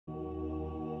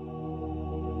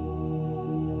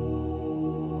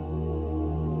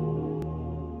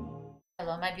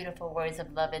Hello, my beautiful warriors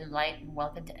of love and light, and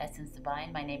welcome to Essence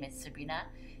Divine. My name is Sabrina,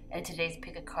 and in today's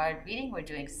Pick a Card reading, we're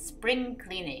doing spring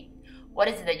cleaning. What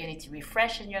is it that you need to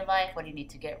refresh in your life? What do you need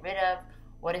to get rid of?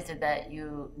 What is it that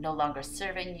you no longer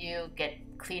serving you?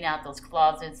 Clean out those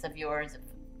closets of yours.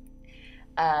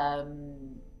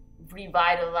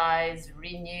 Revitalize,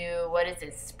 renew. What is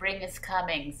it? Spring is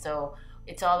coming, so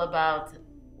it's all about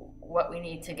what we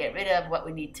need to get rid of, what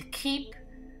we need to keep,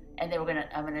 and then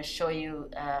I'm gonna show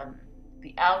you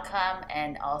the outcome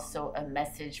and also a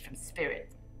message from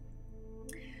Spirit.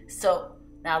 So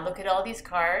now look at all these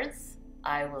cards.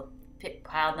 I will pick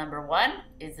pile number 1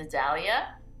 is the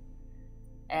Dahlia,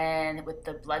 and with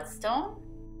the Bloodstone.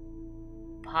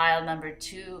 Pile number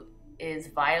 2 is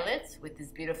Violet with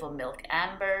this beautiful Milk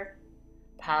Amber.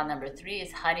 Pile number 3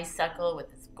 is Honeysuckle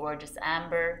with this gorgeous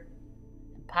Amber.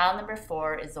 And pile number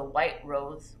 4 is a White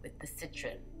Rose with the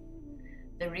Citron.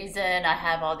 The reason I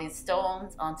have all these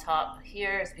stones on top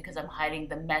here is because I'm hiding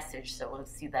the message, so we'll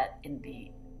see that in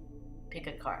the pick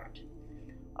a card.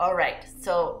 All right,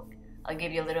 so I'll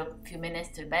give you a few minutes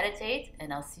to meditate,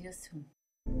 and I'll see you soon.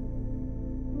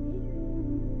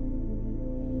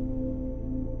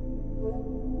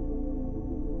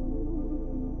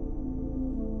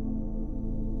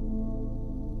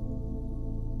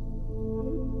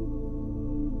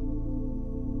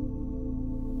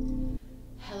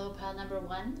 Pile number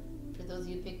 1, for those of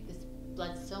you who picked this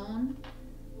Bloodstone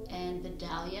and the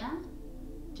Dahlia,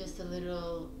 just a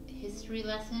little history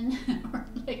lesson.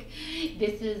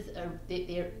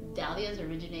 Dahlias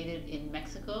originated in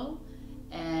Mexico,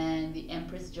 and the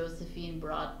Empress Josephine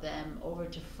brought them over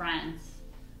to France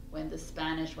when the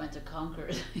Spanish went to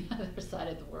conquer the other side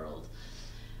of the world.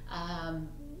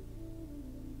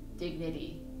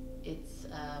 Dignity.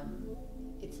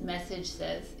 Its message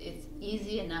says it's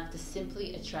easy enough to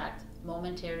simply attract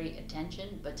momentary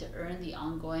attention, but to earn the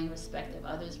ongoing respect of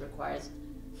others requires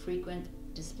frequent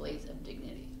displays of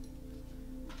dignity.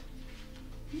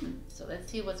 So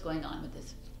let's see what's going on with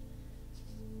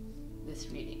this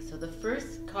reading. So the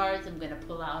first cards I'm going to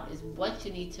pull out is what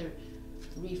you need to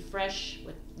refresh,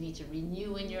 what you need to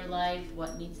renew in your life,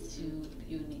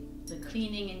 you need the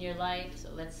cleaning in your life. So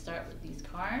let's start with these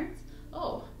cards.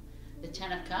 Oh, the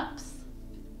 10 of Cups.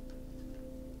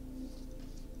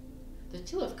 The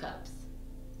 2 of Cups.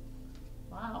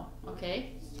 Wow,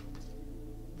 okay.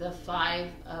 The 5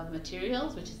 of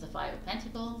Materials, which is the 5 of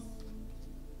Pentacles.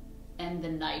 And the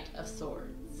Knight of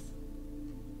Swords.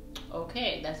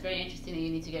 Okay, that's very interesting that you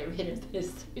need to get rid of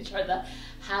this, which are the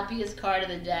happiest card of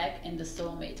the deck and the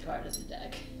soulmate card of the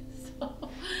deck.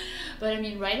 But I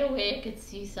mean, right away I could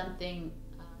see something,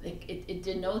 it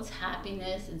denotes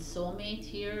happiness and soulmate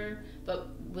here, but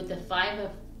with the 5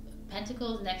 of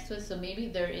Pentacles next to it, so maybe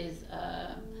there is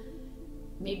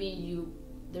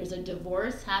there's a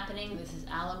divorce happening. This is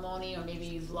alimony, or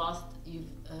maybe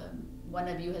one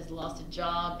of you has lost a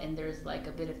job, and there's like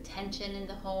a bit of tension in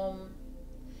the home,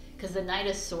 because the Knight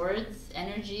of Swords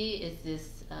energy is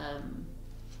this.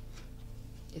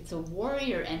 It's a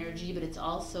warrior energy, but it's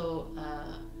also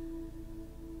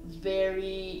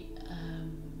very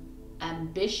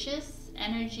ambitious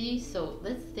energy. So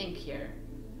let's think here.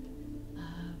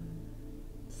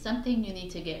 Something you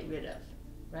need to get rid of,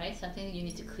 right? Something that you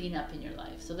need to clean up in your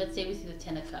life. So let's say we see the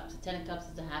 10 of Cups. The 10 of Cups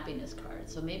is the happiness card.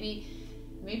 So maybe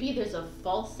there's a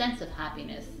false sense of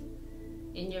happiness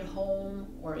in your home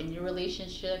or in your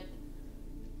relationship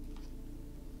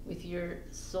with your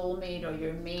soulmate or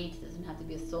your mate. It doesn't have to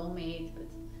be a soulmate, but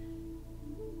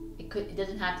it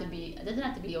doesn't have to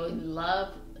be always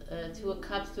love. 2 of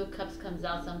Cups comes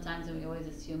out sometimes, and we always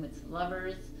assume it's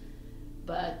lovers,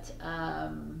 but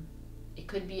it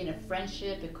could be in a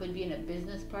friendship, it could be in a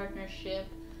business partnership,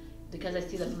 because I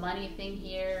see the money thing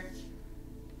here,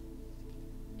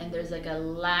 and there's like a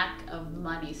lack of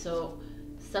money. So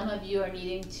some of you are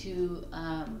needing to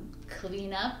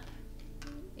clean up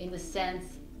in the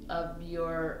sense of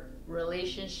your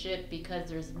relationship, because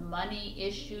there's money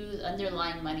issues,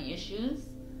 underlying money issues,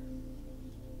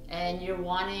 and you're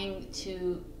wanting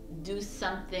to do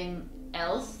something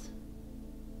else.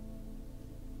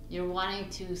 You're wanting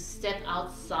to step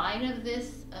outside of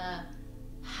this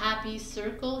happy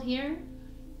circle here.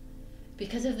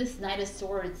 Because of this Knight of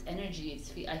Swords energy,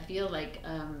 I feel like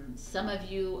some of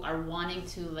you are wanting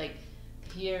to,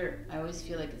 here, I always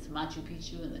feel like it's Machu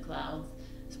Picchu in the clouds.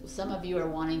 Some of you are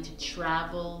wanting to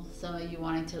travel. Some of you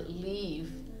wanting to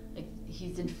leave. Like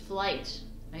he's in flight,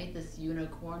 right? This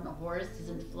unicorn, the horse is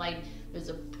in flight. There's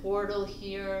a portal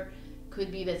here. Could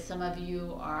be that some of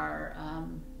you are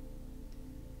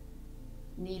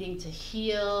needing to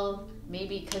heal,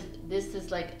 maybe because this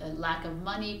is like a lack of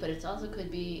money, but it also could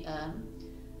be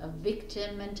a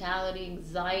victim mentality,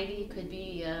 anxiety, could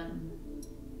be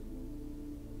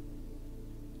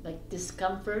like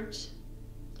discomfort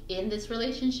in this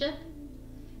relationship.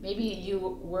 Maybe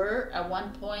you were at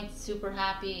one point super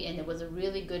happy and it was a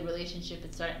really good relationship,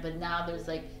 but now there's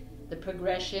like the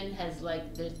progression has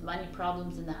like, there's money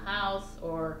problems in the house,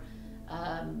 or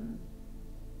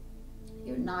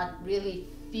you're not really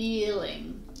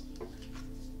feeling,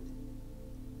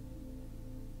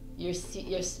 you're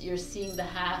seeing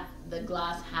the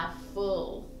glass half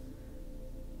full,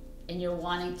 and you're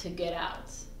wanting to get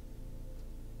out,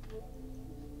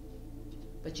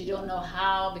 but you don't know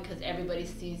how, because everybody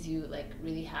sees you like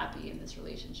really happy in this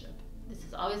relationship. This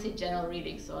is obviously general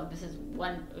reading, so this is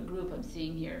a group I'm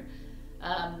seeing here,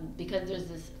 because there's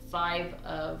this 5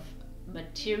 of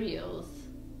materials.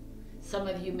 Some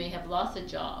of you may have lost a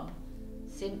job.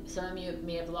 Some of you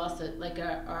may have lost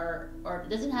or it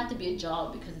doesn't have to be a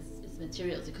job because it's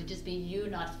materials. It could just be you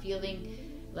not feeling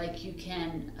like you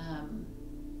can,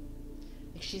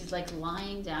 like she's like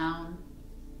lying down.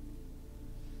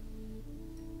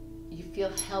 You feel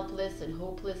helpless and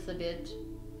hopeless a bit.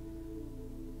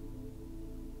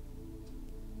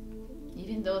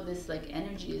 Even though this like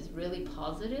energy is really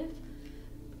positive,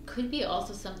 could be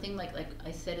also something like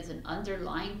I said, is an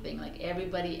underlying thing. Like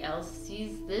everybody else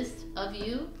sees this of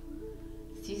you,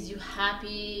 sees you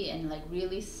happy and like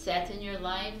really set in your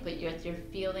life, but you're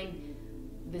feeling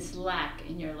this lack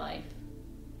in your life.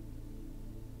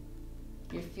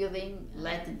 You're feeling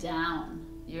let down.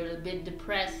 You're a bit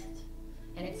depressed.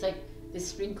 And it's like this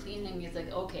spring cleaning is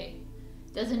like, okay,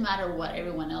 doesn't matter what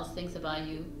everyone else thinks about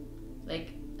you. Like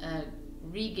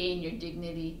regain your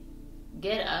dignity,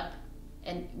 get up.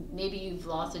 And maybe you've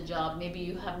lost a job, maybe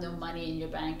you have no money in your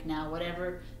bank now,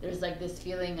 whatever. There's like this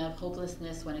feeling of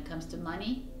hopelessness when it comes to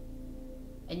money,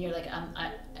 and you're like,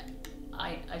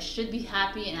 I should be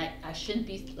happy, and I shouldn't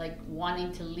be like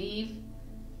wanting to leave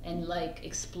and like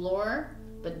explore.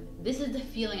 But this is the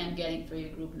feeling I'm getting for your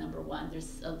group number 1.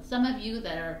 There's some of you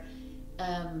that are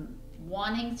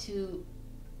wanting to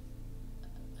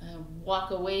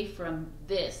walk away from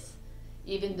this,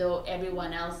 even though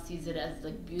everyone else sees it as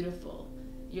like beautiful.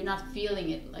 You're not feeling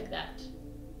it like that,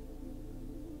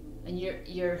 and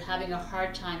you're having a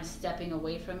hard time stepping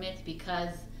away from it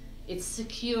because it's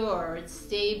secure, it's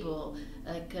stable,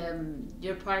 like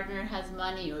your partner has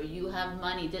money or you have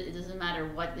money. It doesn't matter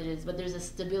what it is, but there's a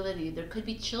stability. There could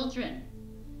be children,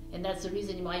 and that's the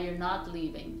reason why you're not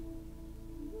leaving,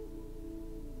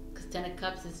 because 10 of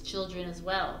Cups is children as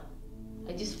well.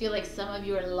 I just feel like some of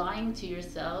you are lying to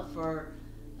yourself, or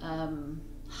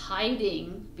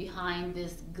hiding behind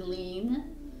this gleam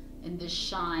and this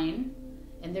shine,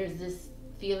 and there's this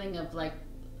feeling of like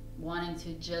wanting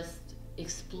to just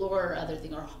explore other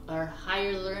things, or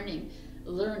higher learning,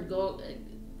 go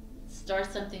start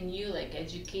something new, like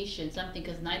education, something,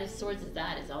 because Knight of Swords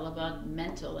is all about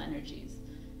mental energies.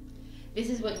 This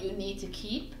is what you need to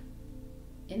keep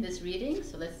in this reading.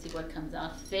 So let's see what comes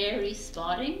out. Fairy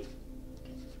spotting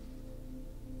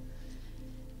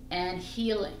and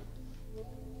healing.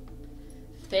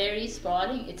 Fairy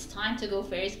spotting, it's time to go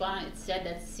fairy spotting. It's said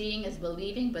that seeing is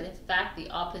believing, but in fact the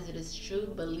opposite is true.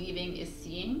 Believing is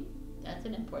seeing. That's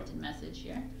an important message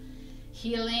here.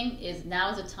 Healing is,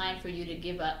 now is a time for you to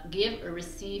give or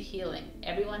receive healing.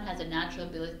 Everyone has a natural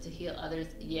ability to heal others,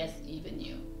 yes, even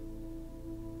you.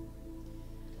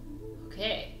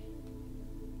 Okay.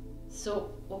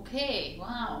 So, okay,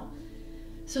 wow.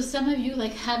 So some of you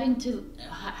like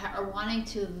are wanting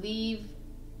to leave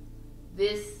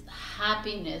this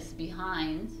happiness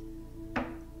behind,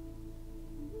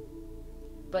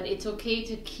 but it's okay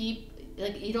to keep,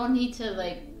 like, you don't need to,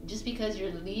 like, just because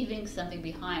you're leaving something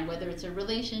behind, whether it's a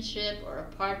relationship or a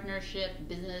partnership,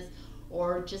 business,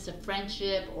 or just a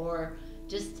friendship, or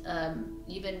just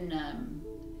even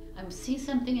I'm seeing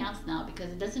something else now,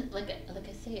 because it doesn't, like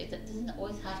I say, it doesn't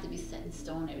always have to be set in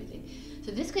stone, everything.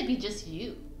 So this could be just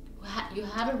you. You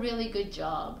have a really good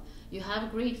job. You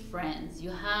have great friends.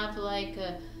 You have like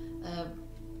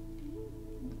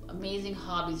amazing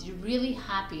hobbies. You're really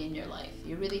happy in your life.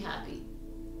 You're really happy.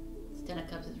 10 of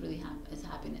Cups is really is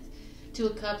happiness. 2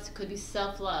 of Cups could be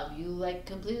self-love. You like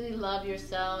completely love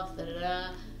yourself. Da, da,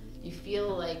 da. You feel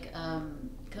like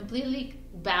completely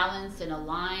balanced and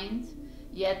aligned.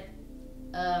 Yet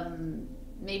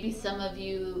maybe some of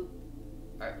you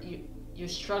you're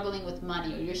struggling with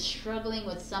money, or you're struggling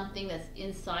with something that's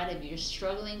inside of you. You're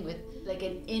struggling with like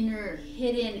an inner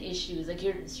hidden issues. Like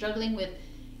you're struggling with,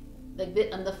 like,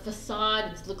 on the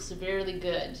facade it looks really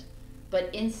good,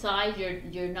 but inside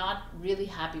you're not really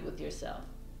happy with yourself,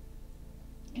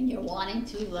 and you're wanting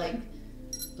to like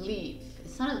leave.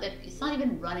 It's not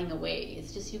even running away.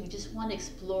 It's just you just want to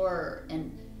explore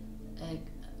and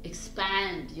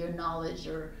expand your knowledge,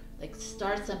 or like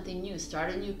start something new,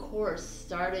 start a new course,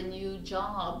 start a new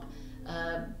job,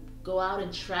 go out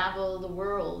and travel the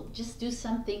world, just do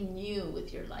something new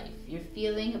with your life. You're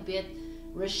feeling a bit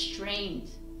restrained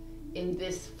in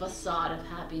this facade of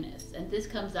happiness, and this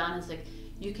comes down. It's like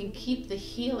you can keep the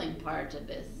healing part of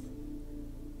this,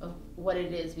 of what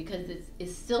it is, because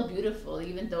it's still beautiful,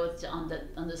 even though it's on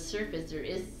the surface. There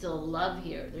is still love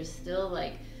here. There's still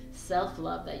like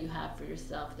self-love that you have for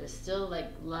yourself. There's still like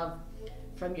love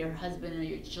from your husband or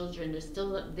your children. There's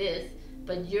still this,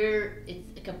 but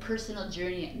it's like a personal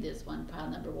journey in this one, pile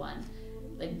number one.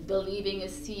 Like believing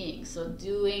is seeing. So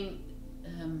doing,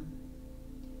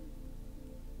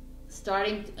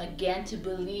 starting again to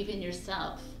believe in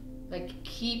yourself. Like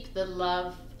keep the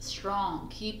love strong.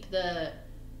 Keep the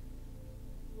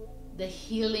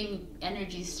healing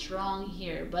energy strong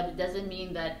here. But it doesn't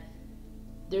mean that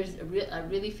there's I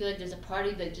really feel like there's a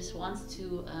party that just wants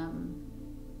to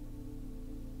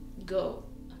go.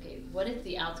 Okay, what is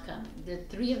the outcome? The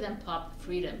three of them popped.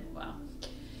 Freedom. Wow.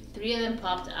 Three of them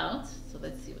popped out. So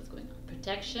let's see what's going on.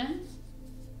 Protection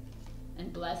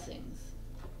and blessings.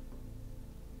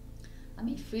 I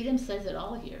mean, freedom says it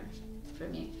all here for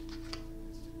me.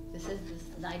 This is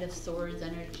this Knight of Swords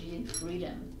energy and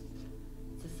freedom.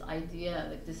 It's this idea,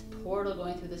 like this portal,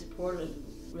 going through this portal,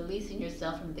 releasing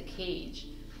yourself from the cage.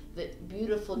 The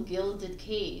beautiful gilded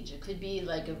cage. It could be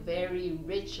like a very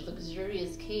rich,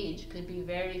 luxurious cage. It could be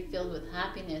very filled with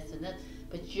happiness and that,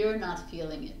 but you're not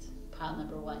feeling it. Pile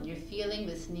number one. You're feeling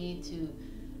this need to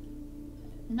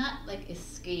not like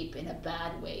escape in a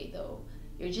bad way though.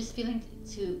 You're just feeling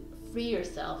to free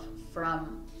yourself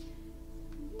from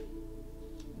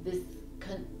this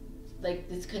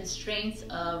this constraints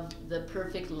of the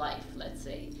perfect life, let's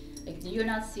say. Like you're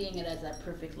not seeing it as that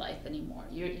perfect life anymore.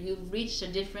 You've reached a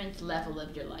different level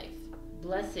of your life.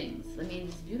 Blessings. I mean,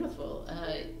 it's beautiful.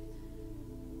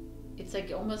 It's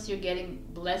like almost you're getting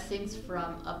blessings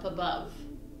from up above,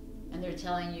 and they're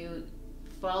telling you,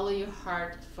 follow your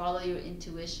heart, follow your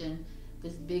intuition.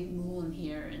 This big moon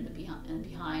here in the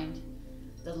behind,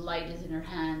 the light is in her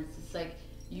hands. It's like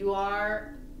you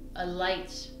are a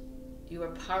light. You are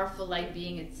a powerful light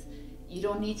being. You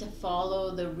don't need to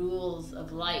follow the rules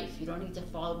of life. You don't need to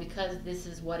follow because this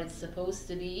is what it's supposed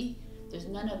to be. There's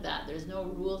none of that. There's no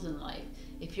rules in life.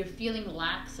 If you're feeling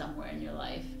lack somewhere in your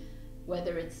life,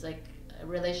 whether it's like a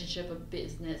relationship, a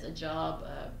business, a job,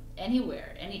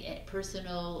 anywhere, any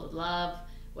personal love,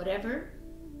 whatever,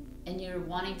 and you're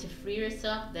wanting to free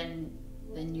yourself, then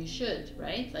you should,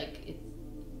 right? Like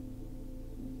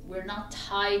we're not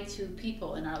tied to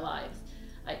people in our lives.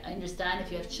 I understand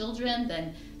if you have children,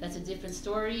 then that's a different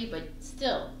story, but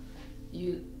still,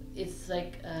 it's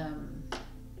like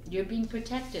you're being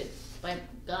protected by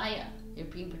Gaia. You're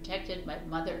being protected by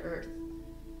Mother Earth.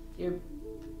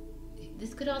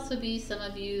 This could also be some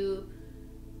of you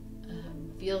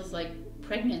feels like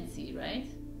pregnancy, right?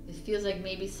 It feels like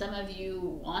maybe some of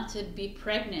you want to be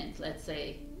pregnant, let's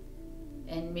say,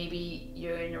 and maybe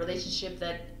you're in a relationship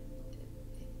that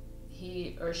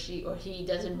he or he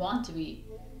doesn't want to be,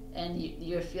 and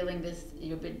you're feeling this,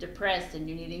 you're a bit depressed and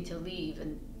you're needing to leave,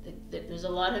 and there's a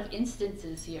lot of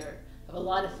instances here of a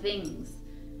lot of things.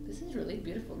 This is really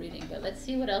beautiful reading, but let's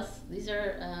see what else. These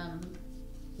are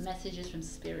messages from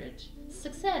Spirit.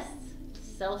 Success,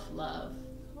 self-love.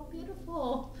 How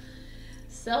beautiful.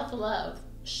 Self-love.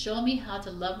 Show me how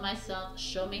to love myself.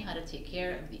 Show me how to take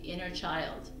care of the inner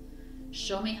child.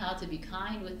 Show me how to be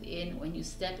kind within. When you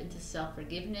step into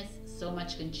self-forgiveness, so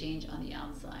much can change on the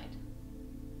outside.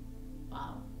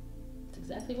 Wow. That's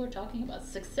exactly what we're talking about.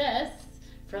 Success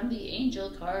from the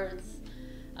angel cards.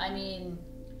 I mean,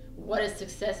 what does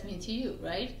success mean to you,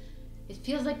 right? It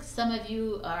feels like some of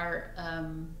you are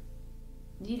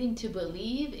needing to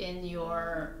believe in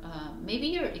your, maybe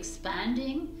you're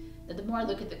expanding. The more I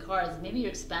look at the cards, maybe you're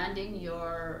expanding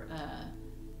your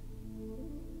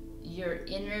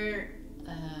inner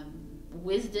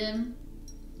wisdom,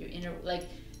 your inner, like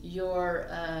your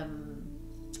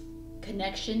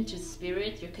connection to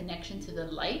spirit, your connection to the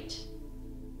light,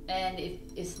 and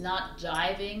it's not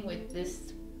jiving with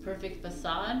this perfect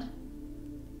facade,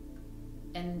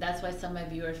 and that's why some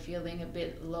of you are feeling a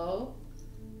bit low.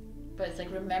 But it's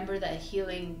like, remember that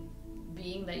healing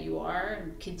being that you are,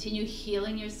 and continue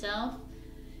healing yourself.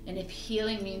 And if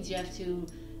healing means you have to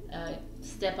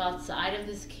step outside of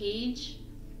this cage,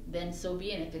 then so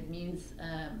be it. If it means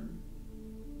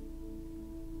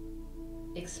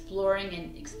exploring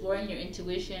your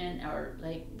intuition, or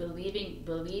like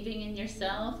believing in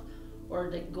yourself, or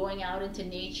like going out into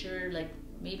nature, like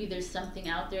maybe there's something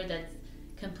out there that's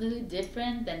completely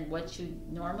different than what you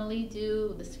normally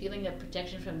do. This feeling of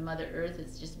protection from Mother Earth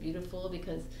is just beautiful,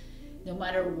 because no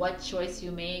matter what choice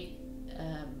you make,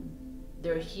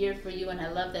 they're here for you. And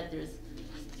I love that there's,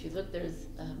 if you look, there's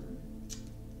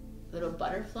little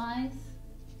butterflies,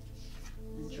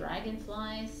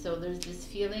 dragonflies. So there's this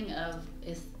feeling of,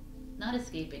 is not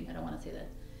escaping, I don't want to say that,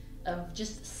 of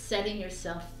just setting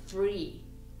yourself free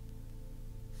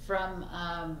from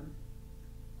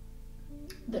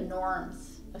the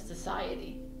norms of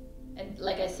society. And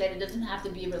like I said, it doesn't have to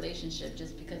be a relationship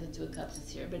just because the Two of Cups is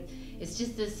here, but it's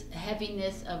just this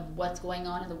heaviness of what's going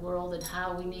on in the world and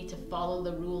how we need to follow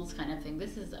the rules kind of thing.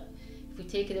 This is, if we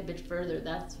take it a bit further,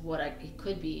 that's what it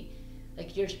could be.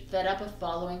 Like you're fed up of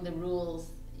following the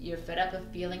rules, you're fed up of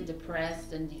feeling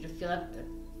depressed, and you feel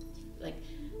like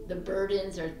the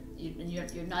burdens are,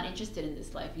 you're not interested in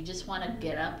this life. You just want to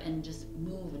get up and just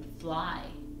move and fly.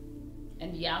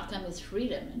 And the outcome is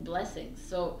freedom and blessings.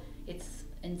 So it's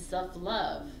in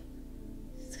self-love.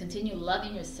 Continue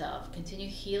loving yourself, continue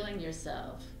healing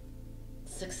yourself.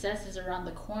 Success is around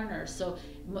the corner. So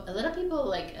a lot of people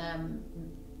like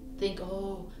think,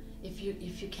 oh, if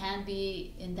you can't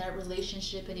be in that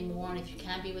relationship anymore, and if you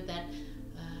can't be with that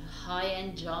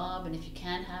high-end job, and if you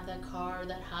can't have that car or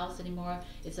that house anymore,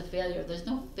 it's a failure. There's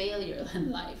no failure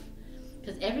in life,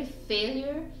 because every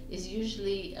failure is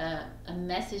usually a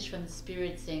message from the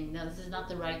spirit saying, no, this is not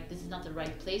the right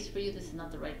place for you, this is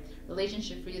not the right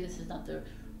relationship for you, this is not the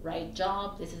right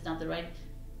job, this is not the right,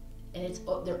 and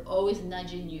they're always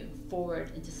nudging you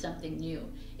forward into something new.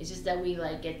 It's just that we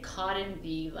like get caught in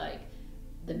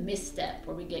the misstep,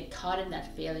 or we get caught in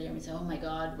that failure, and we say, oh my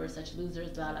God, we're such losers,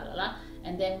 blah, blah, blah, blah.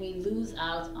 And then we lose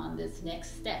out on this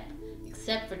next step,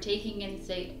 except for taking it and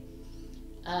say,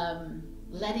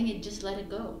 letting it, just let it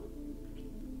go.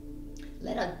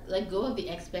 Let go of the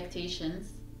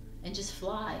expectations and just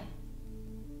fly.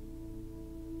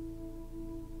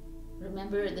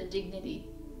 Remember the dignity.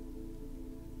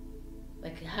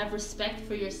 Like, have respect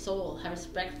for your soul, have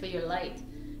respect for your light.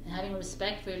 And having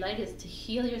respect for your light is to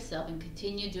heal yourself and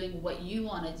continue doing what you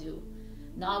want to do,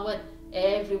 not what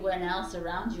everyone else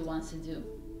around you wants to do.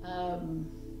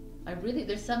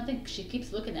 There's something, she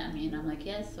keeps looking at me and I'm like,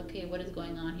 yes, okay, what is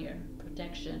going on here?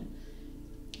 Protection.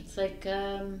 It's like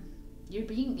you're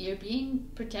being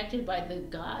protected by the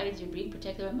guides, you're being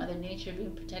protected by Mother Nature, you're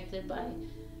being protected by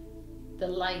the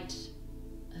light.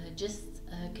 Just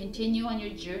continue on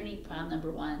your journey, pile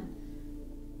number 1.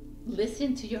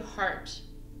 Listen to your heart.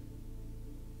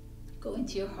 Go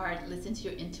into your heart, listen to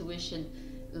your intuition,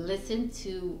 listen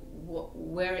to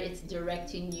where it's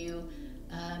directing you.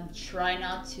 Try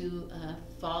not to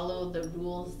follow the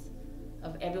rules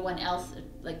of everyone else,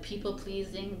 like people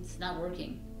pleasing. It's not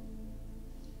working.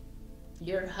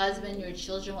 Your husband, your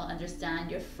children will understand,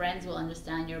 your friends will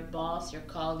understand, your boss, your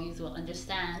colleagues will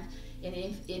understand, and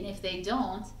if they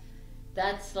don't,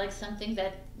 that's like something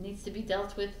that needs to be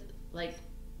dealt with, like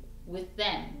with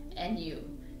them and you.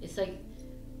 It's like,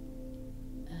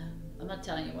 I'm not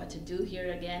telling you what to do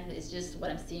here again, it's just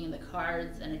what I'm seeing in the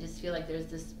cards, and I just feel like there's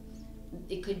this,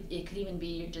 it could even be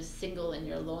you're just single and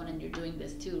you're alone and you're doing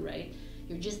this too, right?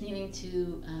 You're just needing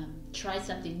to try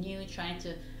something new, trying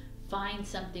to find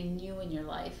something new in your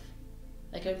life,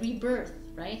 like a rebirth,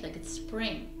 right? Like it's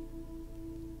spring,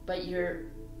 but you're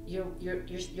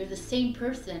the same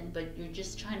person, but you're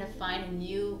just trying to find a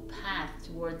new path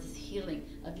towards this healing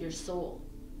of your soul,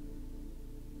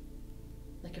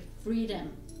 like a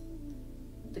freedom.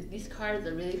 These cards, I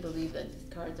really believe that these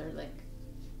cards are like,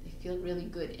 they feel really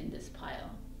good in this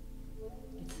pile.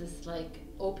 It's this like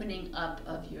opening up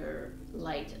of your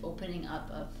light, opening up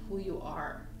of who you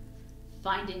are,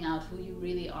 finding out who you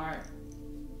really are.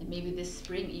 And maybe this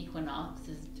spring equinox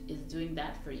is doing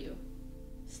that for you.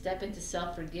 Step into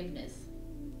self-forgiveness.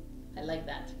 I like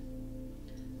that.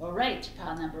 All right,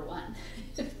 pile number 1.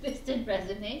 If this didn't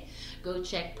resonate, go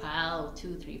check pile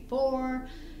 2, 3, 4.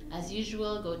 As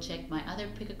usual, go check my other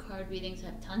pick a card readings. I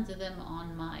have tons of them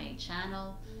on my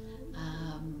channel.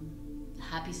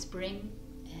 Happy spring,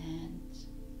 and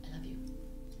I love you.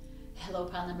 Hello,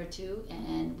 pile number 2,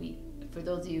 and for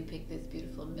those of you who picked this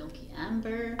beautiful milky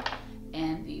amber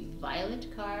and the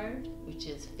violet card, which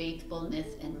is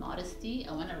faithfulness and modesty.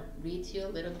 I want to read to you a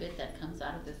little bit that comes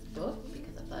out of this book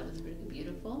because I thought it was really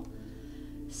beautiful.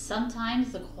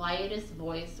 Sometimes the quietest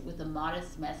voice with a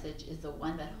modest message is the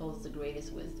one that holds the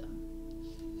greatest wisdom.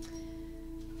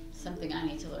 Something I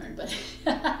need to learn, but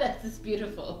that's just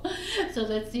beautiful. So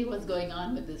let's see what's going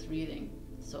on with this reading.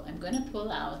 So I'm going to pull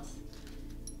out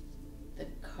the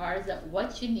cards that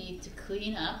what you need to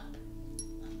clean up.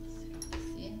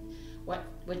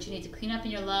 what you need to clean up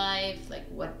in your life, like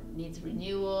what needs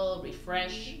renewal,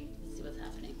 refresh. Let's see what's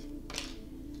happening.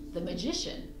 The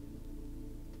Magician.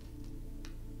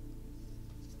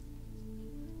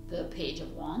 The Page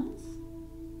of Wands.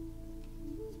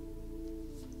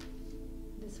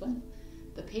 This one.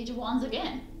 The Page of Wands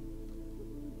again.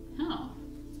 How?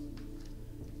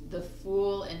 The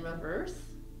Fool in reverse.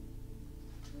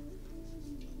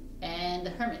 And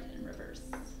the Hermit in reverse.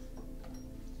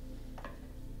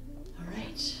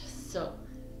 Alright, so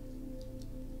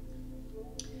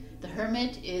the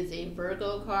Hermit is a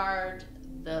Virgo card.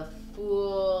 The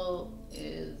Fool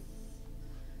is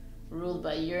ruled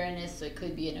by Uranus, so it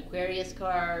could be an Aquarius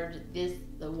card.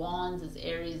 The Wands is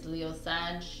Aries, Leo,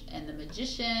 Sag, and the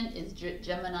Magician is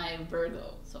Gemini,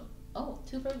 Virgo. So, oh,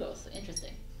 2 Virgos, so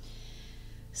interesting.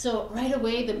 So right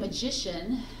away, the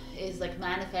Magician is like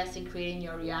manifesting, creating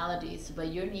your realities, but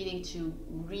you're needing to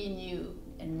renew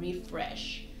and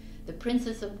refresh. The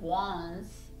Princess of Wands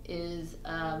is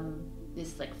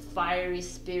this like fiery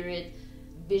spirit,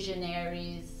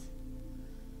 visionaries,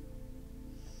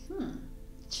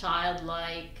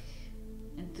 childlike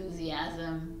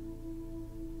enthusiasm,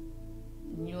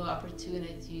 new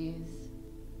opportunities.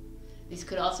 These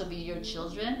could also be your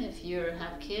children if you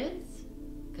have kids,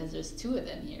 because there's 2 of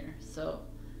them here. So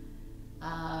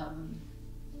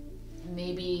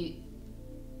maybe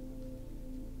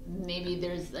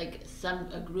there's like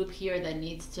a group here that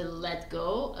needs to let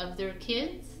go of their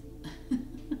kids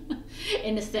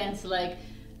in a sense, like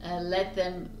let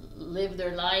them live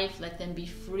their life, let them be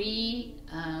free,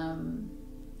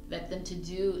 let them to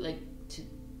do like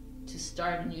to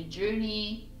start a new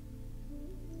journey.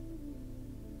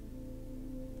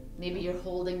 Maybe you're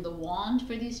holding the wand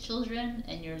for these children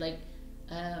and you're like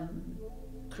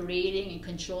creating and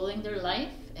controlling their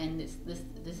life, and this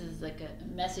is like a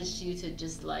message to you to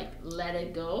just like let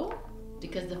it go,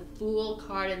 because the Fool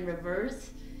card in reverse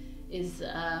is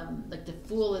like the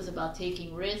Fool is about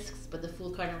taking risks, but the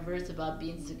Fool card in reverse is about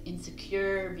being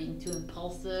insecure, being too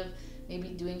impulsive, maybe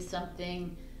doing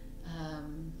something,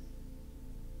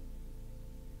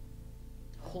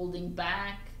 holding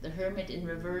back. The Hermit in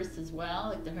reverse as well,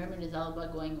 like the Hermit is all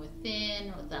about going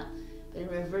within, with that, but in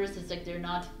reverse it's like you're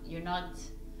not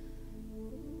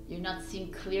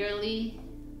seeing clearly.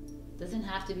 Doesn't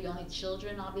have to be only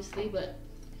children, obviously, but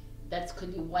that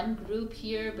could be one group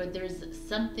here. But there's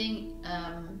something,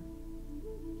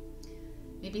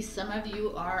 maybe some of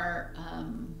you are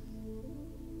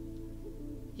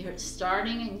you're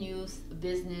starting a new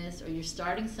business, or you're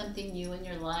starting something new in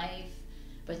your life,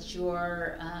 but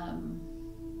you're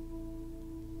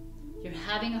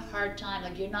having a hard time,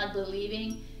 like you're not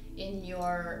believing in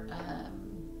your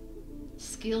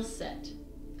skill set,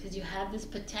 because you have this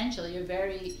potential. You're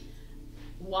very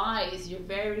wise, you're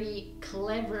very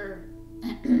clever,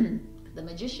 the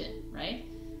Magician, right?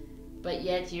 But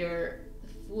yet your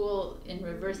Fool in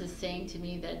reverse is saying to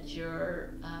me that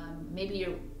you're maybe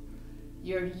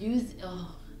you're using,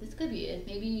 oh, this could be it.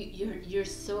 Maybe you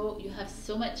have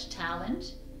so much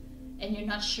talent and you're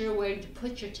not sure where to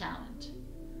put your talent,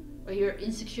 or you're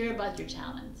insecure about your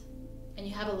talent, and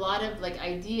you have a lot of like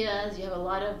ideas, you have a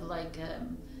lot of like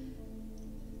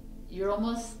you're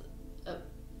almost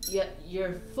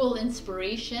you're full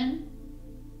inspiration,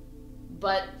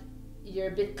 but you're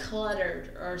a bit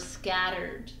cluttered or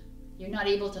scattered. You're not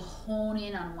able to hone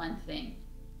in on one thing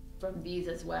from these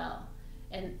as well.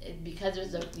 And because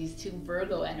there's these 2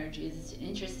 Virgo energies, it's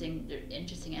interesting. They're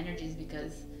interesting energies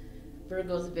because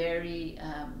Virgo's very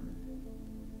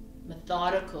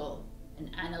methodical and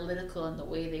analytical in the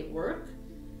way they work.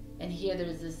 And here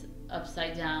there's this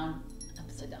upside down,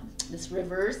 this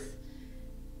reverse,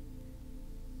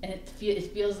 and it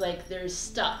feels like they're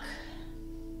stuck.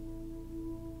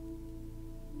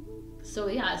 So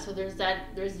yeah, so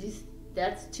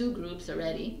that's 2 groups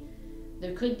already.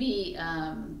 There could be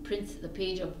the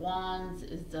Page of Wands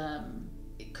is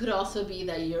it could also be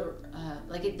that you're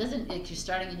like you're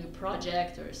starting a new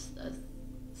project, or a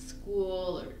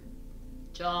school or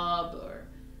job, or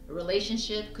a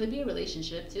relationship. Could be a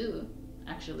relationship too,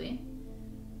 actually,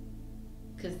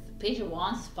 because the Page of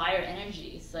Wands is fire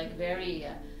energy. It's like very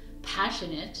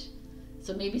passionate.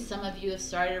 So maybe some of you have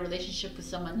started a relationship with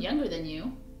someone younger than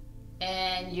you,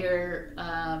 and you're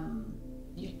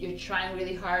trying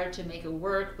really hard to make it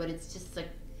work, but it's just like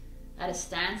at a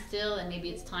standstill, and maybe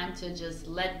it's time to just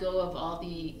let go of all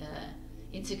the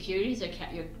insecurities that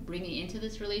you're bringing into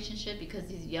this relationship because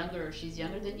he's younger or she's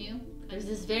younger than you. There's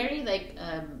this very like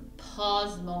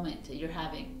pause moment that you're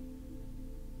having,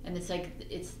 and it's like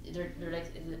they're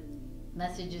like the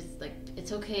message is like,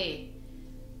 it's okay.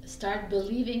 Start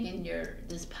believing in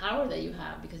this power that you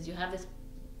have, because you have this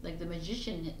like the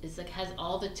magician is like has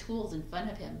all the tools in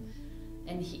front of him,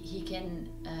 and he can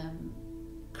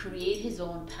create his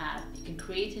own path. He can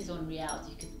create his own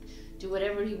reality. He can do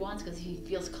whatever he wants because he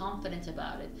feels confident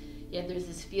about it. Yet there's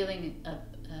this feeling of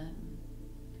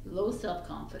low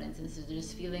self-confidence, and so there's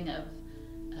this feeling of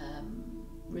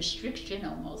restriction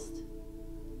almost,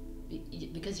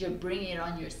 because you're bringing it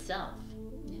on yourself.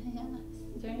 Yeah,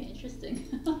 it's very interesting.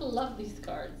 I love these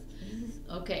cards.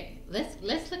 Okay, let's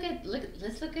look at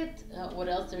what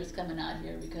else there's coming out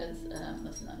here, because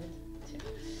that's not it.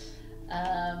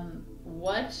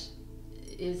 What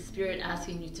is Spirit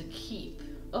asking you to keep?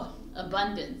 Oh,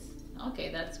 abundance. Okay,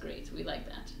 that's great. We like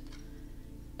that.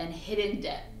 And hidden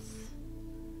depths.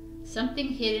 Something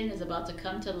hidden is about to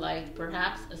come to light,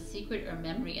 perhaps a secret or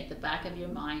memory at the back of your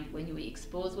mind. When we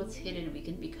expose what's hidden, we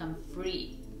can become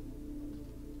free.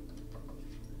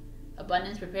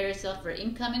 Abundance, prepare yourself for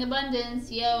incoming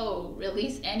abundance. Yo,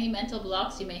 release any mental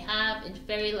blocks you may have in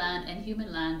fairyland and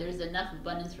human land. There's enough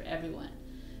abundance for everyone.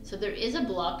 So there is a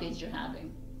blockage you're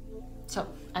having. So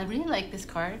I really like this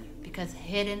card because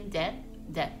hidden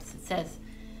depths. It says,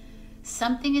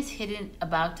 something is hidden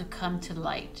about to come to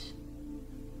light.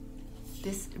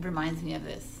 This reminds me of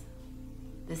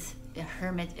this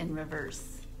hermit in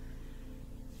reverse.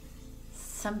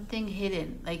 Something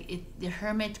hidden, like the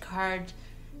hermit card.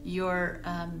 You're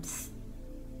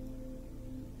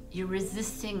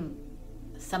resisting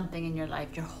something in your life.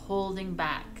 You're holding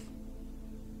back.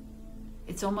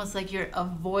 It's almost like you're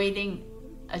avoiding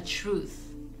a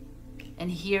truth. And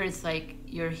here it's like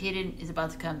your hidden is about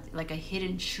to come, like a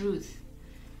hidden truth.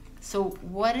 So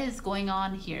what is going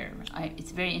on here?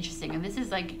 It's very interesting. And this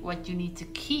is like what you need to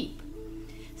keep.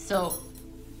 So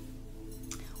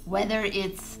whether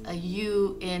it's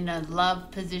you in a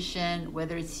love position,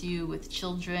 whether it's you with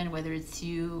children, whether it's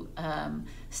you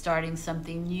starting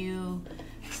something new,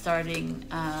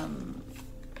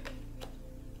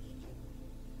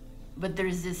 but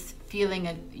there's this feeling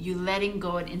of you letting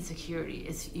go of insecurity.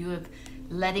 It's you have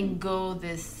letting go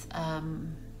this,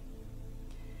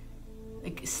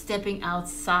 like stepping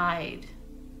outside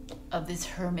of this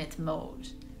hermit mode.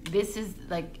 This is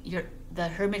like the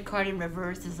hermit card in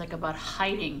reverse is like about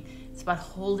hiding. It's about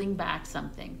holding back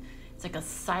something. It's like a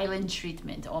silent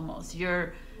treatment almost.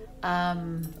 You're,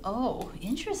 oh,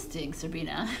 interesting,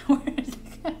 Sabrina.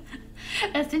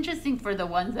 That's interesting for the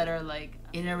ones that are like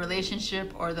in a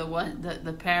relationship, or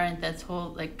the parent that's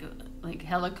like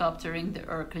helicoptering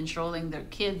or controlling their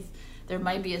kids. There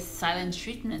might be a silent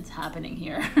treatment happening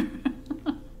here.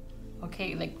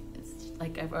 Okay, like it's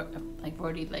like I've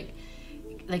already like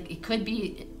it could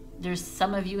be there's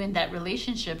some of you in that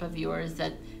relationship of yours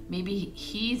that maybe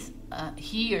he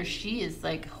or she is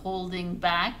like holding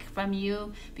back from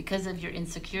you because of your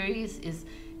insecurities, is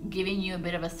giving you a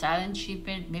bit of a silent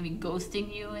treatment, maybe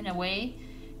ghosting you in a way,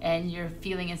 and you're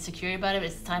feeling insecure about it.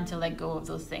 It's time to let go of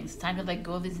those things. It's time to let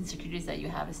go of these insecurities that you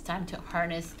have. It's time to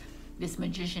harness this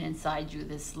magician inside you,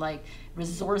 this like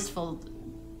resourceful,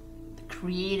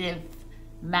 creative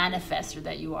manifester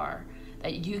that you are,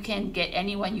 that you can get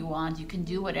anyone you want, you can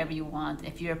do whatever you want.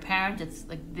 If you're a parent, it's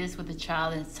like this with a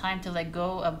child, and it's time to let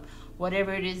go of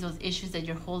whatever it is, those issues that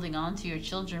you're holding on to your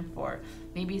children for.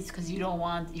 Maybe it's because you're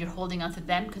holding on to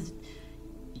them because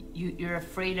you're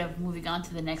afraid of moving on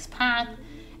to the next path.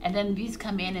 And then these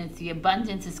come in, and the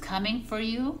abundance is coming for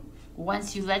you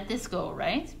once you let this go,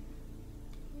 right?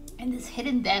 And this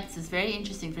hidden depths is very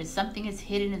interesting. For something is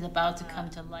hidden is about to come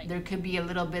to light. There could be a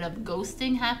little bit of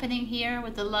ghosting happening here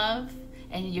with the love,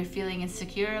 and you're feeling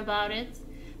insecure about it.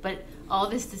 But all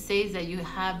this to say is that you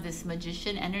have this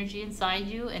magician energy inside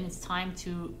you, and it's time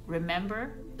to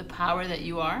remember the power that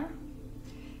you are.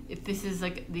 If this is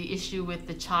like the issue with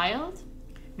the child,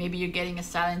 maybe you're getting a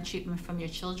silent treatment from your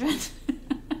children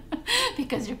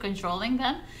because you're controlling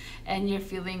them and you're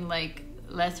feeling like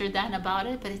lesser than about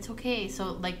it, but it's okay.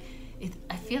 So like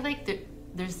I feel like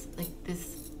there's like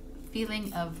this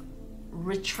feeling of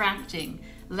retracting,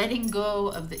 letting go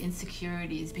of the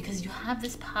insecurities, because you have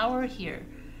this power here.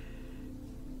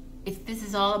 If this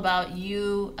is all about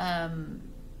you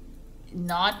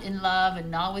not in love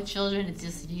and not with children, it's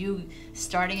just you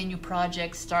starting a new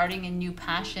project, starting a new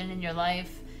passion in your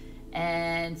life,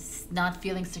 and not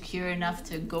feeling secure enough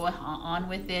to go on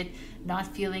with it, not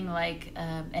feeling like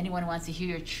anyone wants to hear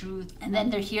your truth. And then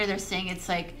they're saying it's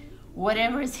like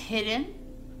whatever is hidden,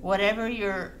 whatever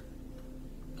you're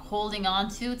holding on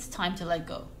to, it's time to let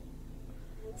go.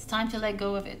 It's time to let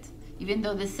go of it. Even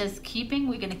though this says keeping,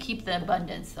 we're going to keep the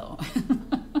abundance though.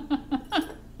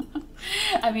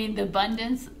 I mean, the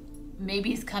abundance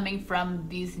maybe it's coming from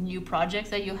these new projects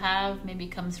that you have. Maybe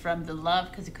it comes from the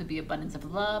love, because it could be abundance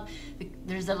of love.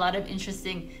 There's a lot of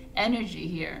interesting energy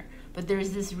here, but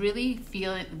there's this really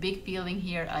big feeling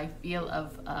here, I feel,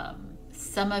 of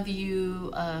some of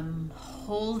you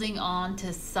holding on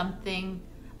to something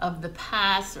of the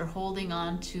past, or holding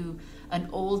on to an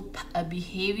old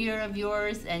behavior of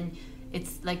yours, and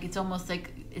it's almost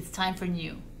like it's time for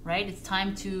new, right? It's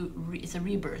time to it's a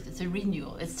rebirth, it's a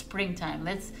renewal, it's springtime.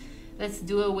 Let's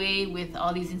do away with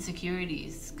all these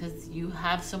insecurities, because you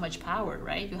have so much power,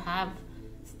 right?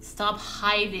 Stop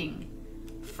hiding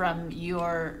from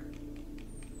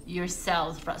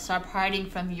yourselves, stop hiding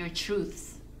from your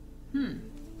truths.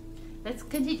 Let's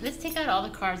continue. Let's take out all the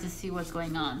cards to see what's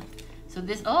going on. So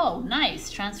this, oh,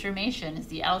 nice, transformation is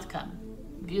the outcome.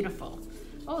 Beautiful.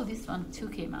 Oh, this one too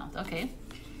came out. Okay.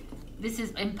 This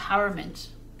is empowerment.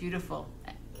 Beautiful.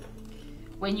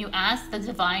 When you ask the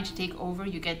divine to take over,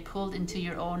 you get pulled into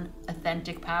your own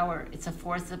authentic power. It's a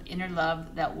force of inner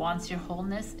love that wants your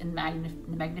wholeness and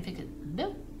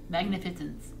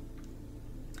magnificence.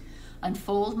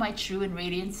 Unfold my true and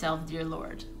radiant self, dear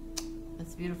Lord.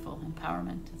 That's beautiful.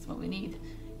 Empowerment. That's what we need.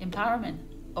 Empowerment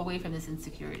away from this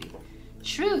insecurity.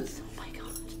 Truth. Oh my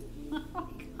God. Oh my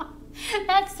God.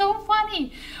 That's so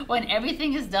funny. When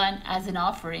everything is done as an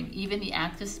offering, even the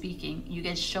act of speaking, you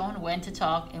get shown when to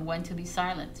talk and when to be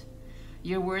silent.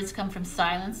 Your words come from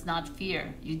silence, not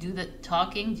fear. You do the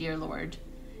talking, dear Lord.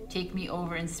 Take me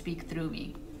over and speak through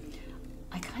me.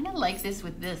 I kind of like this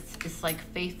with this. It's like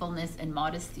faithfulness and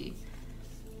modesty.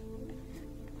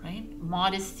 Right?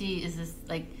 Modesty is this,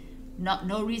 like,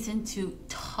 no reason to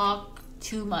talk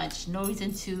too much, no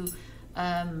reason to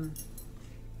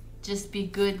just be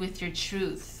good with your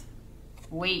truth.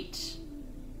 Wait.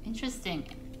 Interesting.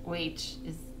 Wait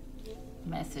is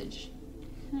message.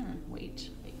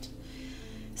 Wait.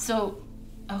 So,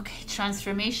 okay,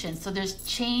 transformation. So there's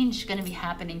change going to be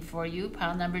happening for you.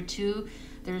 Pile number 2,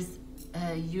 there's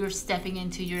you're stepping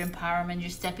into your empowerment,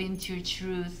 you're stepping into your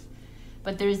truth.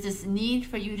 But there's this need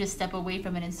for you to step away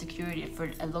from an insecurity,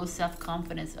 for a low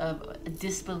self-confidence, of a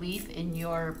disbelief in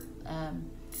your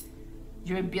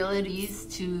abilities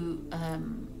to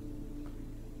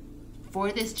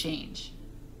for this change.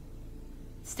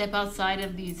 Step outside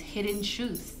of these hidden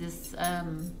truths. This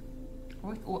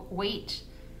wait.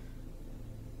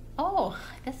 Oh,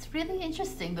 that's really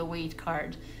interesting. The wait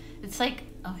card. It's like,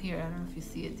 oh, here, I don't know if you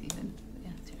see it even. Yeah,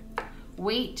 it's here.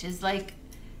 Wait is like.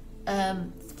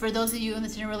 For those of you in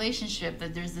a relationship,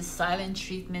 that there's this silent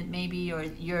treatment maybe, or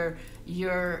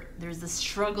there's a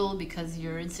struggle because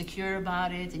you're insecure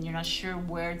about it and you're not sure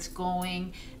where it's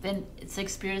going, then it's like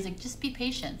Spirit is like, just be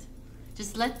patient.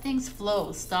 Just let things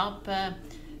flow. Stop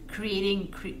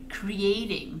creating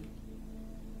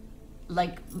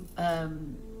like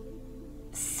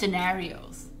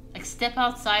scenarios. Like, step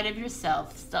outside of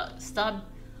yourself. Stop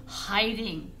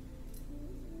hiding.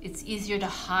 It's easier to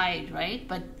hide, right?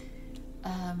 But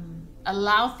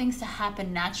allow things to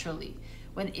happen naturally.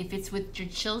 If it's with your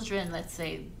children, let's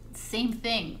say, same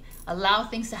thing. Allow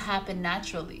things to happen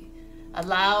naturally.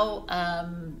 Allow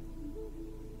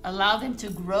them to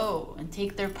grow and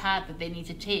take their path that they need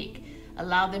to take.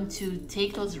 Allow them to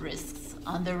take those risks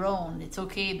on their own. It's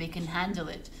okay, they can handle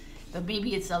it. But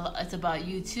maybe it's about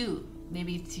you too.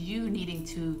 Maybe it's you needing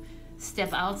to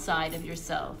step outside of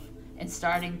yourself and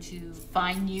starting to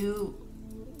find new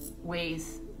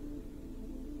ways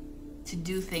to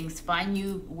do things, find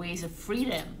new ways of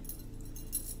freedom,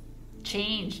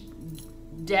 change,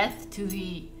 death to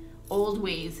the old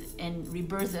ways and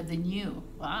rebirth of the new.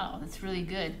 Wow, that's really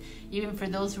good. Even for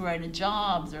those who are in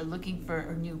jobs or looking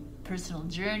for new personal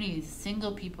journeys,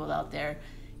 single people out there,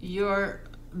 you're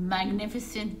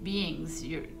magnificent beings.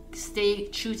 Stay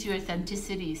true to your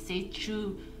authenticity, stay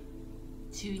true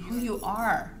to who you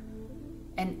are,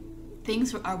 and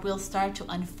things will start to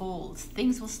unfold.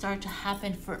 Things will start to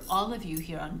happen for all of you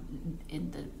here in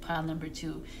the pile number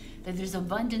 2. That there's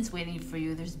abundance waiting for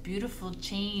you. There's beautiful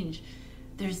change.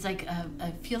 There's like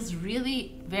it feels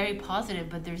really very positive,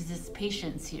 but there's this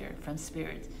patience here from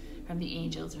Spirit, from the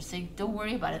angels. They're saying, don't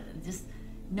worry about it. Just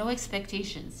no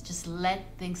expectations. Just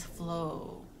let things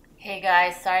flow. Hey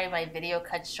guys, sorry my video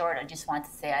cut short. I just want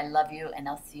to say I love you, and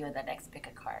I'll see you in the next pick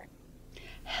a card.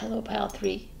 Hello, pile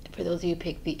 3. For those of you who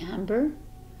picked the amber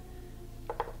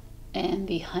and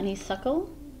the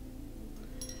honeysuckle,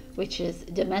 which is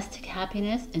domestic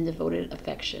happiness and devoted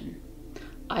affection.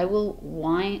 I will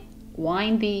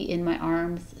wind thee in my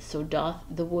arms, so doth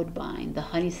the woodbine, the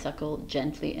honeysuckle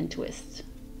gently and twist.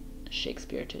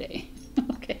 Shakespeare today.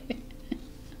 Okay.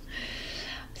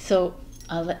 So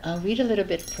I'll read a little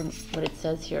bit from what it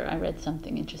says here. I read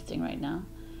something interesting right now.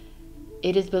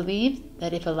 It is believed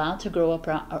that if allowed to grow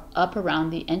up around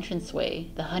the entranceway,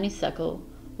 the honeysuckle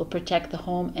will protect the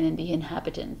home and the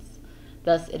inhabitants.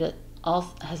 Thus, it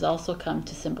has also come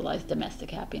to symbolize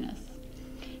domestic happiness.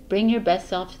 Bring your best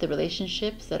self to the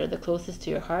relationships that are the closest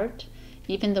to your heart.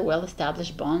 Even the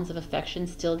well-established bonds of affection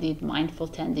still need mindful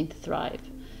tending to thrive.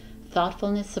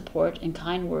 Thoughtfulness, support, and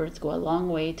kind words go a long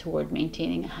way toward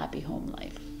maintaining a happy home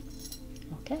life.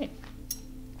 Okay.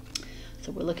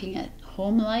 So we're looking at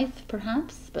home life,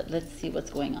 perhaps, but let's see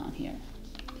what's going on here.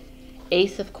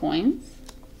 Ace of Coins,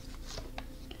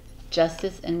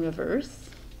 Justice in reverse,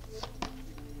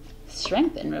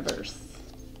 Strength in reverse,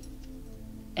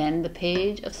 and the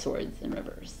Page of Swords in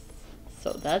reverse.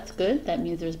 So that's good. That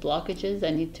means there's blockages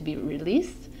that need to be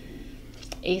released.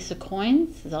 Ace of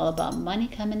Coins is all about money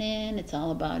coming in. It's all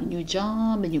about a new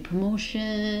job, a new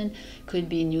promotion. Could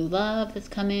be new love that's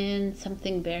come in.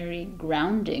 Something very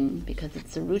grounding because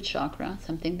it's the root chakra.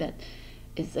 Something that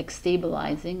is like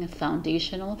stabilizing and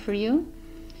foundational for you.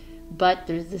 But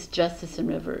there's this Justice in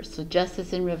reverse. So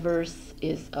Justice in reverse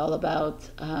is all about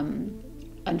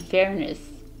unfairness.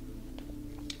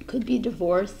 It could be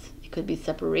divorce. It could be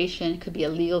separation. It could be a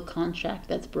legal contract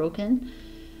that's broken.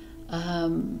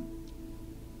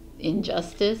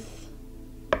 Injustice,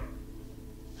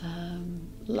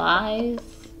 lies,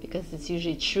 because it's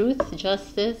usually truth,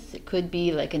 justice. It could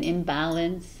be like an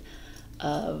imbalance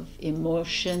of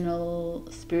emotional,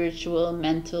 spiritual,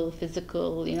 mental,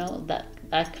 physical, you know,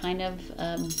 that kind of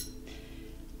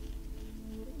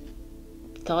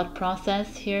thought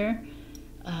process here.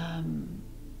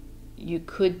 You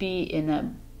could be in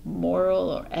a moral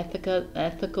or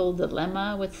ethical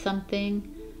dilemma with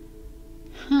something.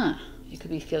 You could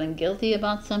be feeling guilty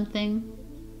about something.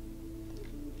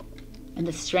 And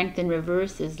the Strength in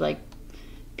reverse is like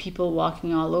people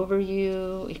walking all over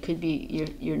you. It could be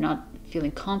you're not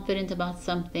feeling confident about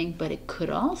something, but it could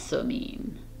also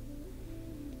mean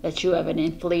that you have an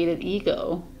inflated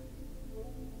ego.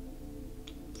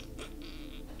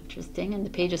 Interesting. And the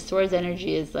Page of Swords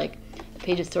energy is like, the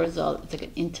Page of Swords it's like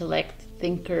an intellect,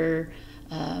 thinker,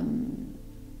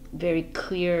 very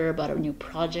clear about a new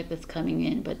project that's coming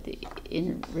in, but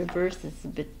in reverse it's a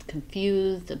bit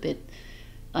confused, a bit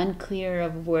unclear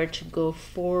of where to go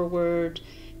forward.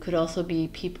 Could also be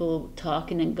people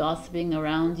talking and gossiping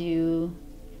around you.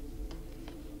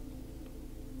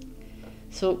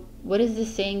 So what is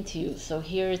this saying to you? So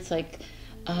here it's like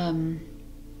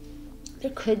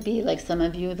there could be like some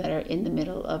of you that are in the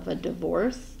middle of a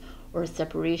divorce or a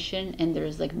separation, and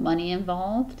there's like money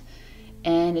involved.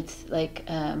 And it's like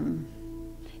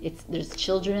there's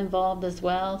children involved as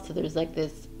well, so there's like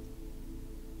this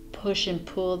push and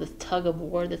pull, this tug of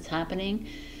war that's happening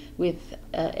with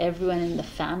everyone in the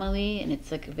family, and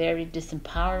it's like very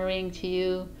disempowering to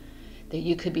you. That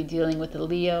you could be dealing with a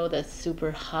Leo that's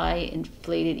super high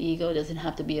inflated ego. It doesn't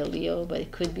have to be a Leo, but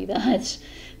it could be that.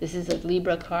 This is a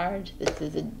Libra card. This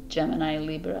is a Gemini,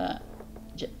 Libra,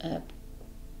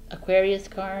 Aquarius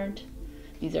card.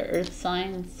 These are earth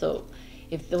signs, so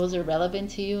if those are relevant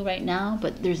to you right now,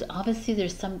 but there's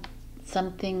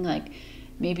something like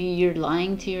maybe you're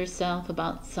lying to yourself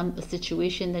about a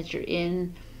situation that you're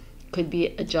in. Could be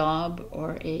a job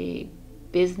or a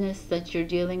business that you're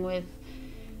dealing with.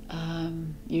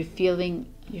 You're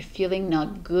feeling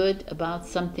not good about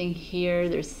something here.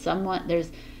 There's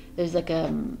like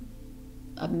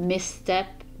a misstep.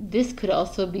 This could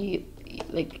also be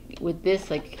like with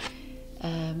this, like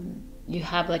you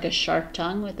have like a sharp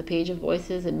tongue with the Page of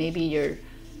Voices, and maybe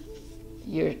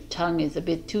your tongue is a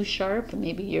bit too sharp, and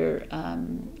maybe you're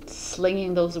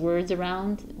slinging those words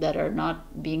around that are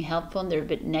not being helpful and they're a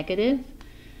bit negative.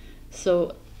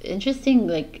 So interesting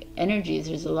like energies.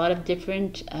 There's a lot of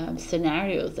different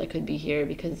scenarios that could be here,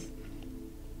 because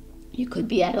you could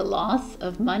be at a loss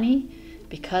of money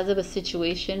because of a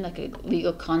situation like a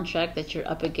legal contract that you're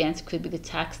up against. Could be the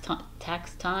tax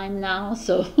time now,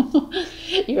 so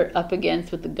you're up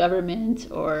against with the government,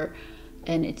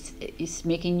 and it's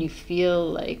making you feel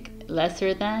like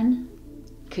lesser than.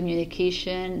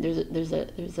 Communication,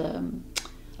 there's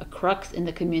a crux in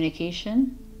the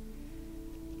communication.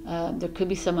 There could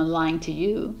be someone lying to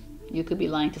you. You could be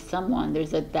lying to someone.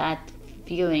 There's that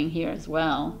feeling here as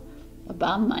well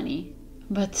about money.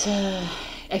 But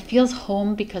it feels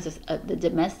home because of the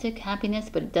domestic happiness,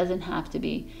 but it doesn't have to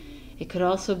be. It could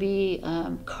also be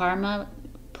karma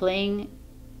playing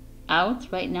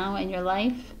out right now in your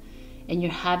life, and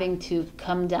you're having to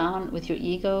come down with your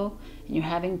ego, and you're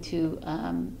having to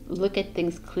look at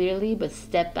things clearly, but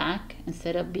step back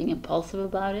instead of being impulsive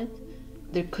about it.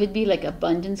 There could be like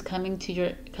abundance coming,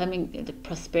 the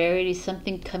prosperity,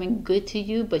 something coming good to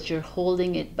you, but you're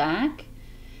holding it back.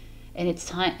 and it's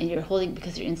time, and you're holding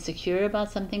because you're insecure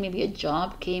about something. Maybe a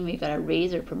job came, you got a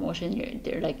raise or promotion.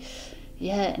 They're like,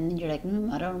 yeah, and then you're like,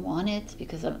 I don't want it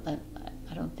because I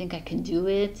don't think I can do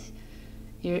it.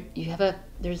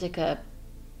 There's like a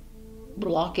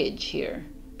blockage here,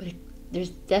 but there's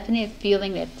definitely a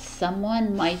feeling that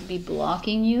someone might be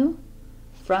blocking you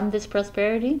from this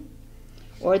prosperity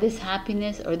or this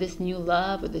happiness or this new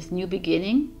love or this new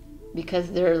beginning,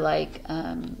 because they're like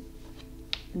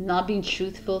not being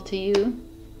truthful to you,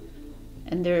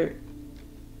 and they're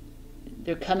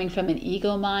coming from an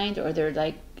ego mind, or they're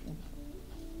like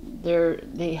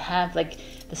they have like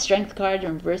the strength card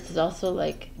in reverse is also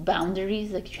like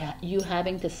boundaries, like you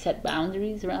having to set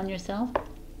boundaries around yourself.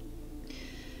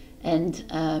 And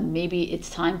maybe it's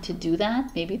time to do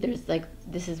that. Maybe there's like,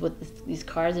 this is what these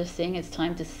cards are saying. It's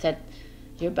time to set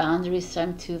your boundaries,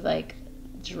 time to like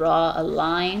draw a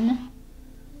line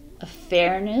of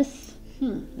fairness.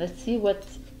 Let's see what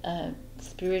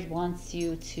Spirit wants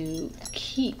you to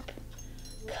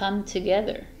come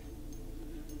together.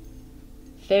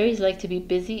 Fairies like to be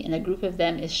busy, and a group of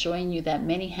them is showing you that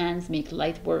many hands make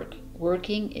light work.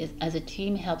 Working as a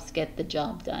team helps get the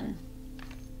job done.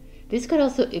 This could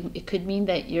also, it could mean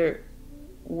that you're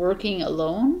working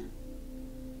alone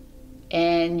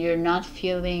and you're not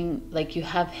feeling like you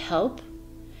have help.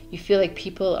 You feel like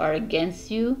people are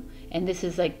against you, and this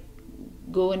is like,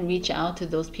 go and reach out to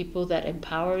those people that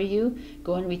empower you.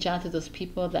 Go and reach out to those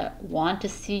people that want to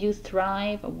see you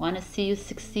thrive, or want to see you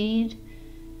succeed,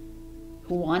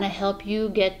 who want to help you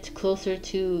get closer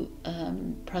to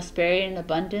prosperity and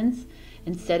abundance,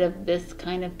 instead of this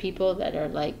kind of people that are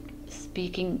like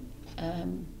speaking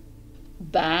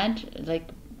bad, like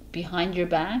behind your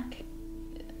back.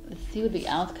 Let's see what the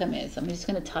outcome is. I'm just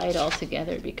going to tie it all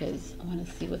together because I want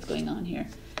to see what's going on here.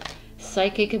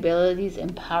 Psychic abilities,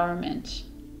 empowerment.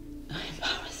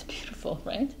 Empowerment is beautiful,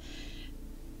 right?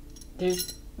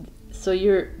 So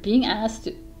you're being asked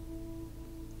to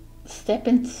step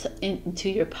into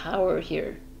your power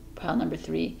here, pile number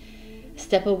 3.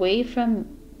 Step away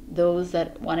from those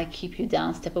that want to keep you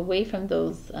down. Step away from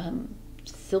those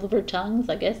silver tongues,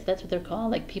 I guess that's what they're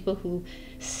called, like people who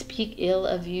speak ill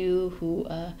of you, who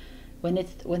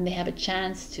when they have a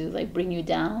chance to like bring you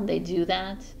down, they do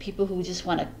that. People who just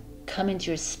want to come into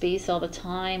your space all the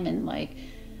time and like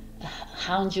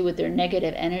hound you with their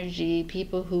negative energy.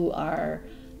 People who are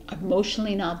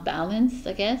emotionally not balanced,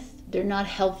 I guess. They're not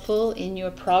helpful in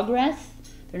your progress.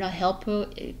 They're not helpful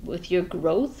with your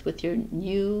growth, with your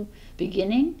new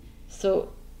beginning.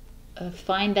 So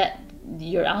find that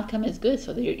your outcome is good,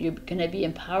 so that you're going to be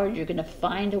empowered. You're going to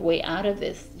find a way out of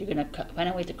this. You're going to find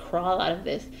a way to crawl out of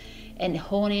this and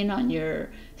hone in on your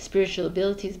spiritual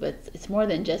abilities. But it's more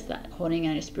than just that, honing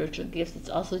on your spiritual gifts. It's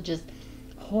also just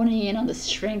honing in on the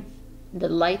strength, the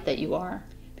light that you are.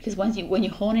 Because when you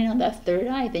hone in on that third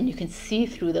eye, then you can see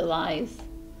through the lies.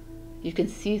 You can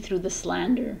see through the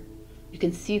slander. You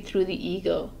can see through the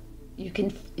ego. You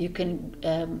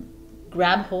can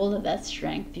grab hold of that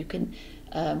strength. You can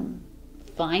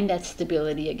find that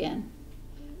stability again.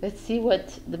 Let's see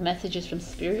what the messages from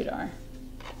Spirit are.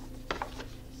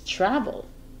 Travel.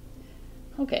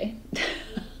 Okay.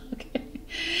 Okay.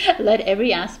 Let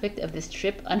every aspect of this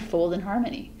trip unfold in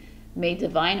harmony. May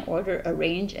divine order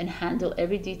arrange and handle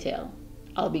every detail.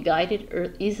 I'll be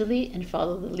guided easily and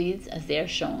follow the leads as they are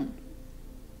shown.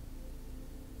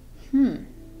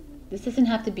 This doesn't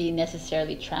have to be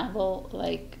necessarily travel,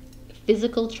 like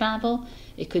physical travel.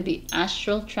 It could be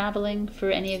astral traveling for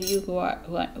any of you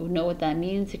who know what that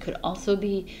means. It could also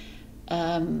be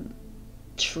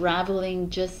traveling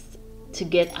just to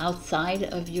get outside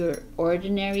of your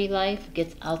ordinary life,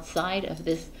 gets outside of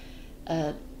this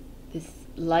this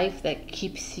life that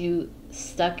keeps you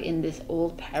stuck in this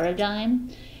old paradigm,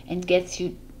 and gets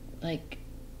you like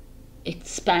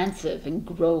expansive and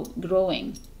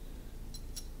growing.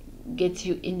 Gets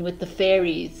you in with the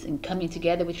fairies and coming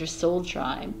together with your soul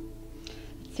tribe.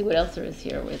 Let's see what else there is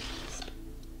here with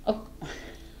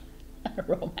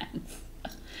romance.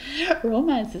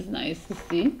 Romance is nice to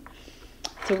see.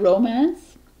 So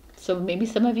romance. So maybe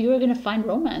some of you are going to find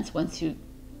romance once you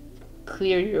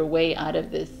clear your way out of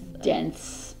this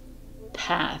dense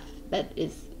path that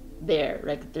is there.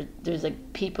 Like there's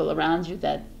like people around you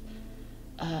that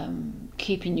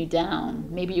keeping you down.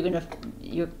 Maybe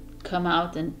you come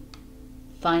out and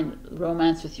find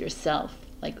romance with yourself,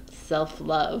 like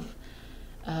self-love,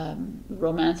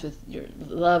 romance with your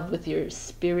love with your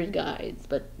spirit guides.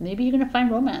 But maybe you're going to find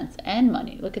romance and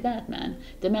money. Look at that, man.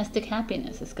 Domestic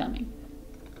happiness is coming.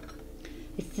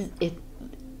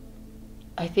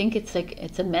 I think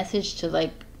it's a message to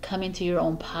like come into your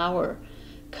own power,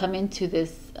 come into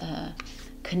this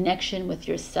connection with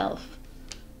yourself.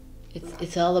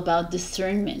 It's all about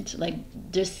discernment. Like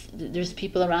there's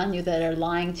people around you that are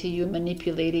lying to you,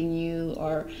 manipulating you,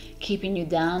 or keeping you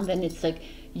down. Then it's like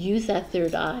use that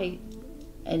third eye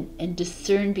and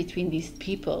discern between these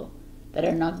people that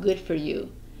are not good for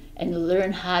you, and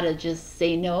learn how to just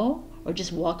say no or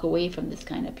just walk away from this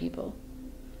kind of people.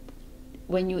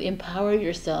 When you empower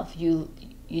yourself, you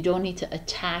don't need to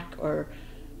attack or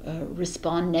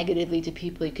respond negatively to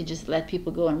people. You could just let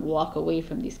people go and walk away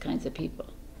from these kinds of people.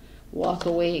 Walk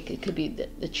away. It could be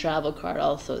the travel card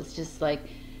also. It's just like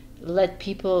let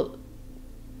people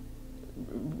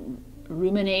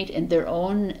ruminate in their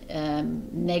own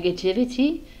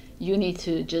negativity. You need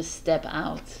to just step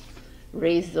out,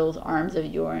 raise those arms of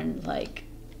yours,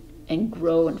 and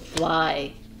grow and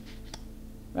fly.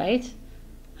 Right?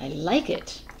 I like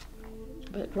it.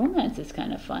 But romance is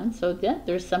kind of fun. So yeah,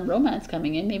 there's some romance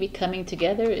coming in. Maybe coming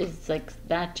together is like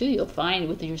that too. You'll find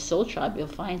with your soul tribe, you'll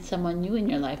find someone new in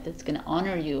your life that's going to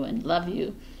honor you and love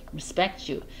you, respect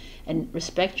you, and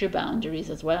respect your boundaries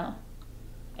as well.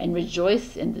 And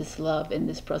rejoice in this love, in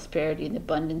this prosperity and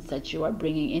abundance that you are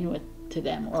bringing in to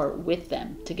them or with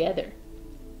them together.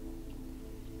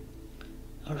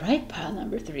 All right, pile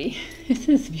number 3. This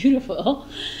is beautiful.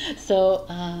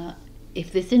 So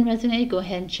if this didn't resonate, go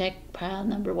ahead and check pile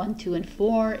number 1, 2, and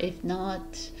 4. If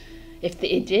not, if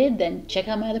it did, then check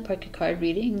out my other pocket card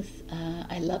readings.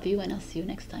 I love you, and I'll see you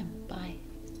next time. Bye.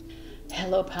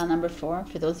 Hello, pile number 4.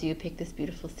 For those of you who picked this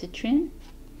beautiful citrine.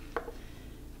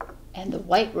 And the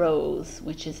white rose,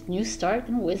 which is new start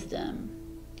and wisdom.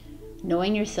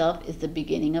 Knowing yourself is the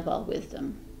beginning of all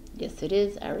wisdom. Yes, it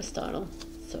is, Aristotle.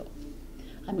 So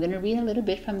I'm going to read a little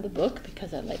bit from the book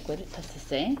because I like what it has to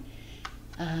say.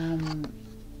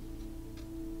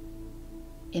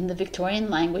 In the Victorian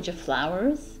language of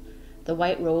flowers, the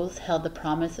white rose held the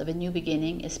promise of a new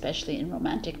beginning, especially in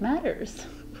romantic matters.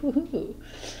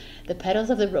 The petals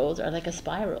of the rose are like a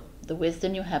spiral. The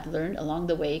wisdom you have learned along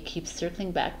the way keeps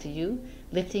circling back to you,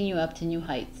 lifting you up to new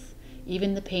heights.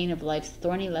 Even the pain of life's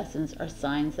thorny lessons are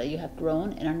signs that you have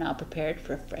grown and are now prepared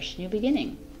for a fresh new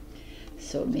beginning.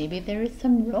 So maybe there is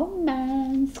some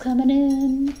romance coming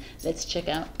in. Let's check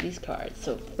out these cards.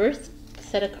 So first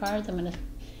set of cards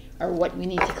are what we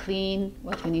need to clean,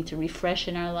 what we need to refresh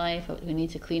in our life, what we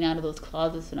need to clean out of those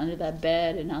closets and under that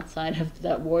bed and outside of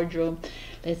that wardrobe.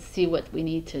 Let's see what we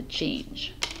need to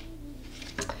change.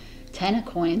 10 of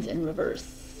coins in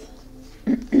reverse.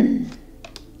 7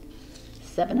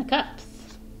 of cups.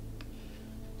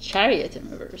 Chariot in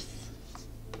reverse.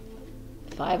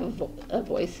 5 of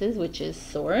voices, which is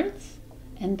swords,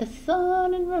 and the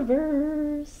sun in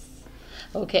reverse.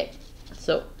 Okay,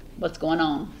 so what's going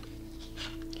on?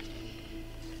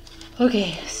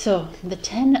 Okay, so the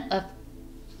 10 of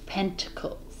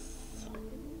Pentacles.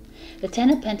 The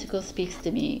 10 of Pentacles speaks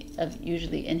to me of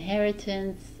usually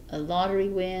inheritance, a lottery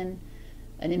win,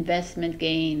 an investment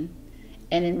gain,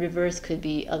 and in reverse could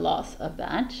be a loss of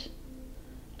that.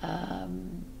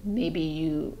 Maybe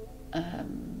you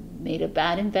made a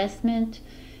bad investment.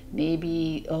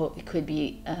 Maybe it could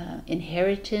be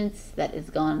inheritance that has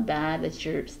gone bad, that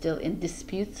you're still in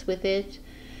disputes with it.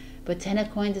 But 10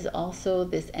 of coins is also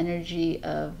this energy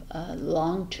of a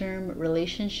long-term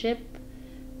relationship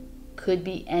could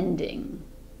be ending.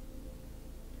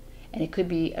 And it could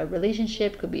be a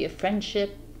relationship, could be a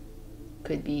friendship,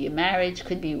 could be a marriage,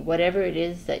 could be whatever it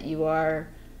is that you are.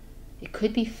 It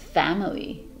could be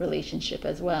family relationship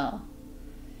as well.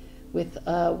 With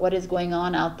what is going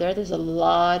on out there, there's a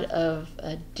lot of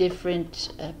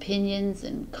different opinions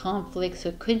and conflicts. So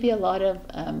it could be a lot of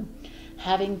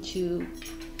having to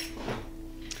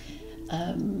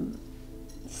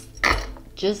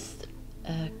just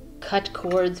cut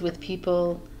cords with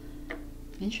people.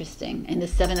 Interesting. And the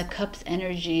 7 of Cups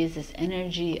energy is this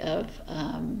energy of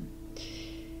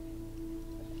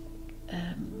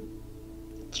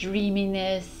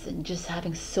dreaminess and just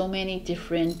having so many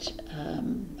different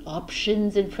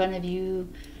options in front of you,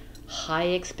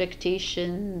 high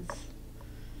expectations,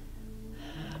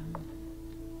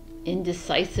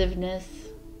 indecisiveness,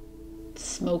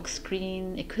 smoke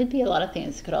screen. It could be a lot of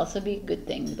things. It could also be a good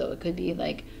thing, though. It could be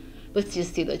like, let's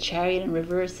just see, the Chariot in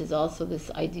reverse is also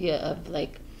this idea of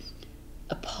like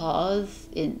a pause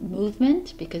in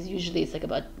movement, because usually it's like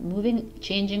about moving,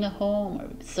 changing a home or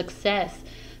success.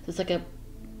 So it's like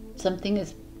something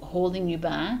is holding you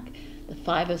back. The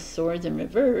 5 of Swords in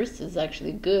reverse is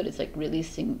actually good. It's like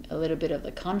releasing a little bit of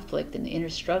the conflict and the inner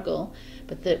struggle.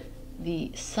 But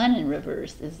the Sun in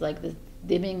reverse is like the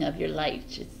dimming of your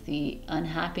light. It's the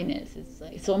unhappiness.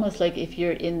 It's almost like if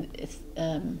you're in,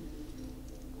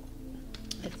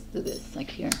 let's do this, like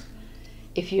here.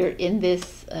 if you're in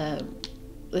this,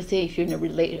 let's say if you're in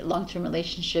a long-term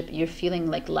relationship, you're feeling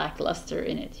like lackluster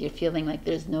in it. You're feeling like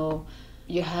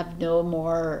you have no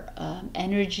more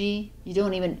energy.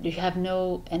 You have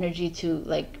no energy to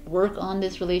like work on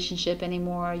this relationship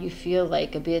anymore. You feel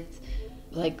like a bit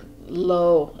like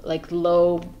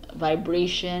low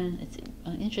vibration. It's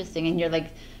interesting, and you're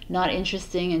like not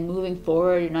interested in moving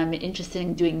forward. You're not interested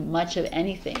in doing much of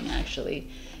anything, actually.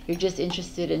 You're just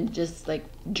interested in just like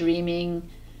dreaming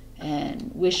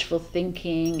and wishful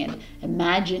thinking and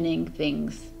imagining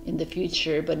things in the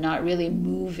future, but not really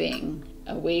moving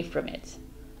away from it.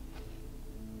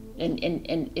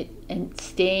 And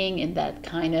staying in that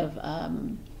kind of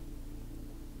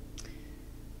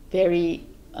very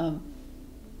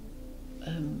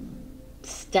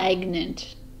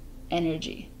stagnant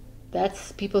energy.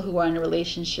 That's people who are in a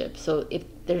relationship. So if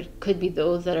there could be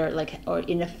those that are like, or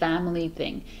in a family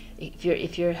thing,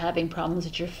 if you're having problems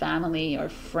with your family or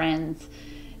friends,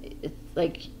 it's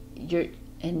like you're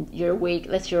awake.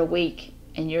 Let's you're awake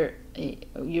and you're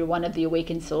one of the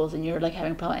awakened souls, and you're like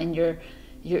having a problem, and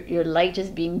your light is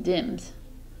being dimmed.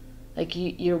 Like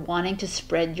you're wanting to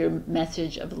spread your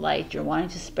message of light. You're wanting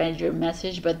to spread your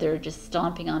message, but they're just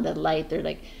stomping on that light. They're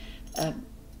like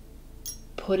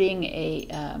putting a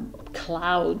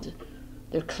cloud.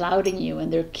 They're clouding you,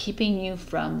 and they're keeping you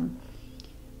from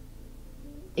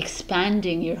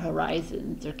expanding your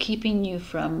horizons. They're keeping you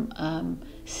from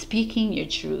speaking your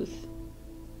truth.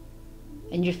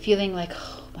 And you're feeling like,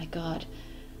 oh my God,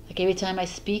 like every time I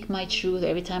speak my truth,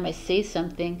 every time I say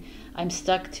something, I'm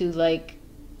stuck to like,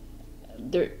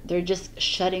 they're just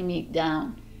shutting me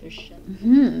down.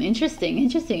 Interesting.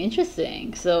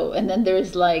 So, and then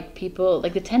there's like people,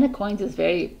 like the Ten of Coins is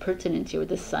very pertinent here with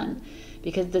the Sun,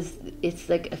 because it's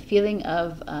like a feeling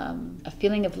of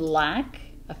lack,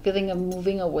 a feeling of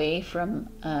moving away from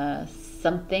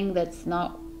something that's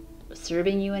not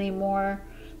serving you anymore.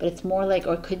 But it's more like,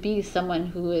 or it could be someone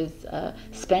who is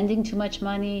spending too much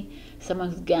money,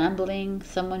 someone who's gambling,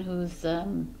 someone who's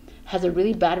has a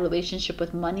really bad relationship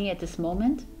with money at this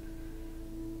moment.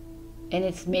 And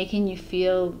it's making you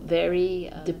feel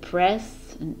very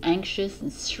depressed and anxious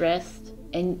and stressed,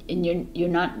 and you're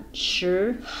not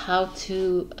sure how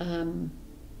to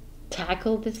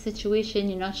tackle this situation.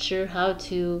 You're not sure how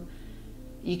to.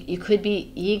 You could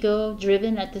be ego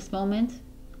driven at this moment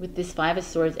with this Five of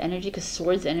Swords energy, because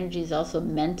Swords energy is also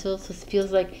mental. So it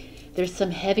feels like there's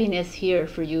some heaviness here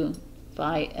for you,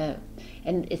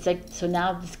 and it's like, so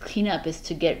now this cleanup is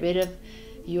to get rid of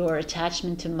your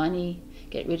attachment to money.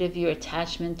 Get rid of your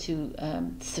attachment to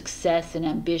success and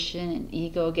ambition and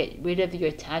ego. Get rid of your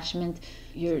attachment,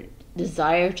 your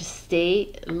desire to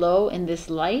stay low in this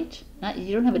light.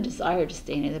 You don't have a desire to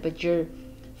stay in it, but you're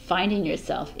finding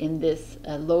yourself in this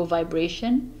low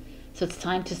vibration. So it's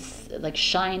time to like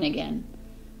shine again.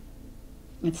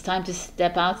 It's time to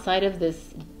step outside of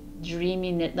this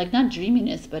dreaminess, like not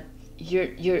dreaminess, but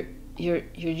you're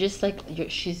just like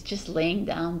she's just laying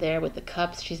down there with the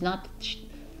cups. She's not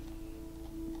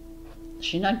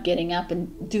getting up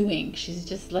and doing. She's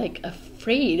just like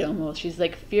afraid almost. She's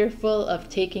like fearful of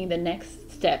taking the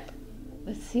next step.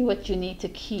 Let's see what you need to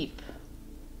keep.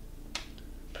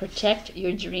 Protect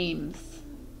your dreams.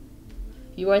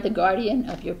 You are the guardian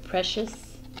of your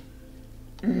precious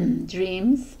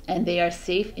dreams, and they are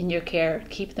safe in your care.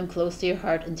 Keep them close to your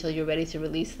heart until you're ready to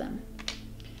release them.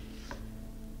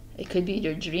 It could be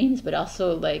your dreams, but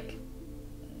also like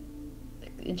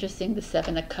interesting, the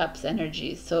Seven of Cups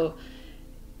energy. So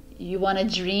you want to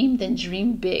dream, then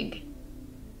dream big.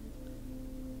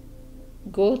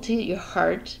 Go to your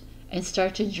heart and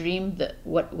start to dream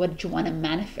what you want to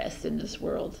manifest in this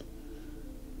world,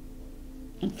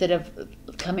 instead of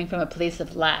coming from a place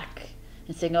of lack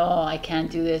and saying, oh, I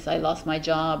can't do this, I lost my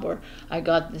job, or I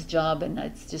got this job and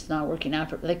it's just not working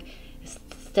out. Like,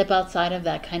 step outside of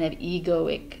that kind of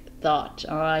egoic thought.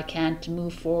 Or I can't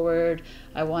move forward,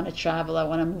 I want to travel, I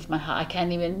want to move my house, I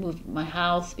can't even move my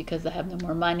house because I have no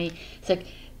more money. It's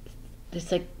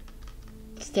like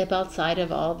step outside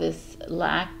of all this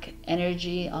lack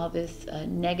energy, all this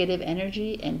negative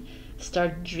energy, and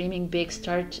start dreaming big.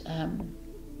 Start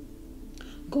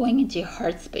going into your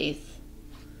heart space.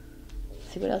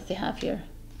 See what else they have here.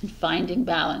 And finding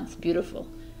balance. Beautiful.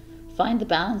 Find the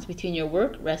balance between your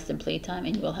work, rest, and playtime,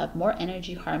 and you will have more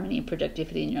energy, harmony, and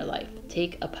productivity in your life.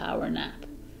 Take a power nap.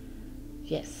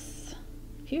 Yes.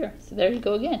 Here. So there you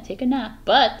go again. Take a nap.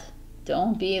 But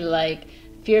don't be like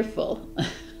fearful.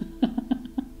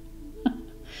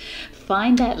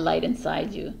 Find that light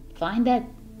inside you. Find that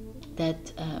the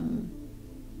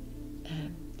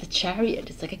chariot.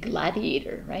 It's like a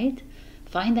gladiator, right?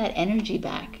 Find that energy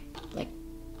back. Like,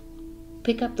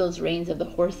 pick up those reins of the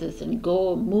horses and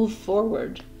go move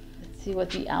forward. Let's see what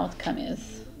the outcome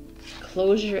is.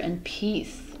 Closure and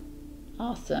peace.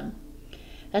 Awesome.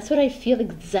 That's what I feel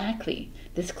exactly.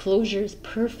 This closure is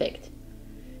perfect.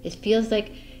 It feels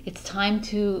like it's time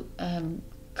to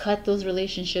cut those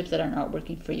relationships that are not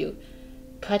working for you.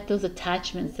 Cut those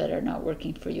attachments that are not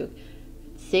working for you.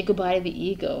 Say goodbye to the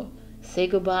ego. Say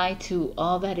goodbye to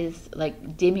all that is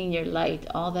like dimming your light,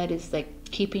 all that is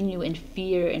like keeping you in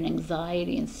fear and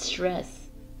anxiety and stress.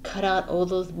 Cut out all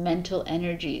those mental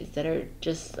energies that are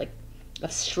just like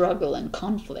of struggle and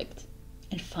conflict,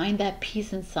 and find that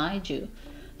peace inside you.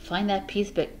 Find that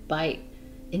peace by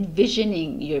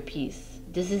envisioning your peace.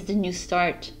 This is the new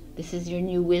start. This is your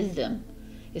new wisdom,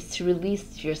 is to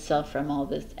release yourself from all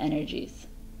these energies.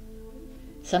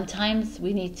 Sometimes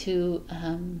we need to,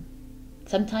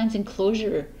 sometimes in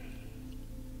closure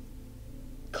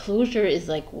is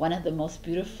like one of the most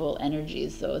beautiful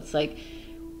energies. So it's like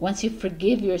once you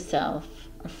forgive yourself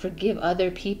or forgive other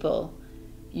people,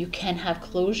 you can have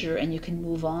closure and you can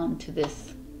move on to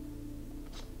this.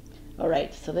 All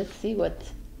right, so let's see what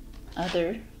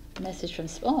other message from,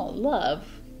 oh, love.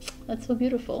 That's so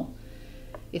beautiful.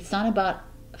 It's not about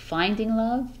finding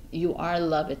love. You are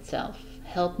love itself.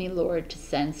 Help me, Lord, to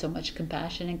send so much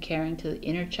compassion and caring to the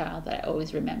inner child that I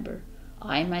always remember.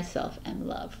 I myself am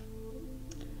love.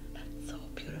 That's so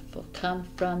beautiful. Come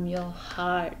from your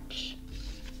heart.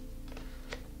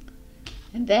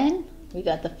 And then we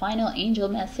got the final angel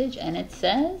message, and it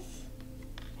says,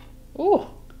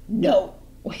 oh, no,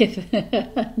 with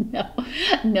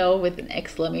no with an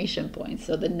exclamation point.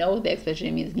 So the no, the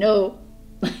exclamation means no.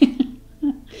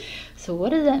 So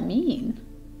what does that mean?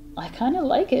 I kind of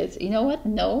like it. You know what?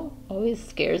 No always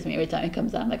scares me every time it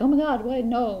comes out. I'm like, oh my God, why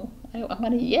no? I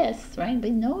want a yes, right?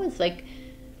 But no is like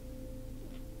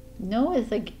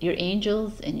your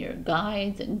angels and your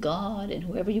guides and God and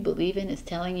whoever you believe in is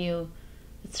telling you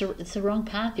it's the wrong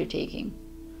path you're taking.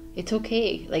 It's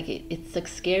okay. Like it's like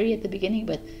scary at the beginning,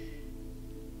 but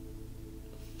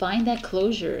find that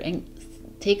closure and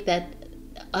take that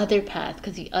other path,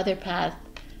 because the other path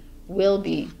will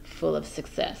be full of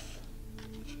success,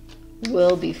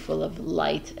 will be full of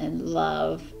light and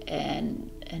love and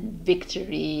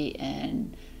victory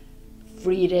and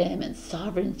freedom and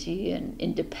sovereignty and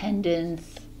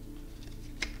independence.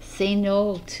 Say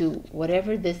no to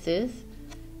whatever this is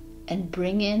and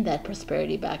bring in that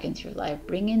prosperity back into your life.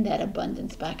 Bring in that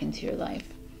abundance back into your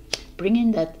life. Bring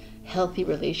in that healthy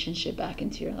relationship back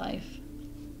into your life.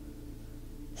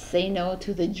 Say no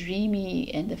to the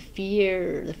dreamy and the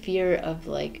fear of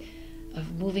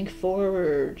moving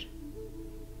forward.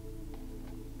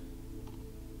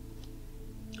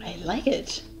 I like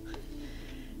it.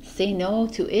 Say no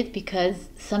to it because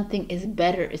something is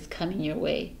better is coming your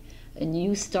way. A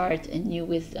new start, a new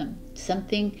wisdom.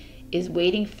 Something is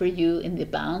waiting for you in the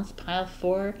balance pile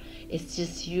 4. It's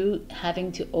just you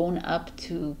having to own up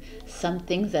to some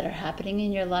things that are happening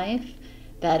in your life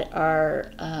that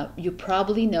are, you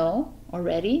probably know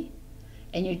already,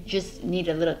 and you just need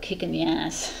a little kick in the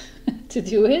ass to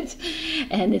do it.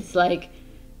 And it's like,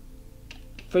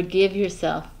 forgive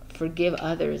yourself, forgive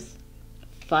others,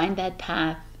 find that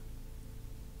path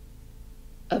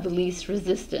of least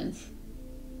resistance,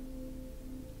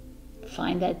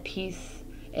 find that peace.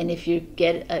 And if you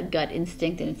get a gut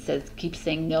instinct and it says keep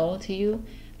saying no to you,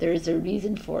 there is a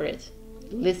reason for it.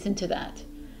 Listen to that.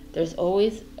 There's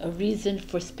always a reason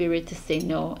for spirit to say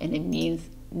no, and it means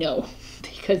no,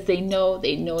 because they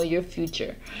know your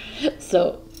future.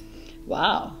 So,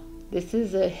 wow, this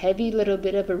is a heavy little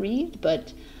bit of a read,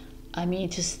 but I mean,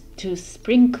 to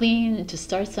spring clean and to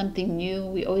start something new,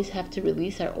 we always have to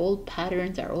release our old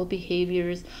patterns, our old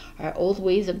behaviors, our old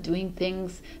ways of doing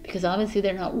things, because obviously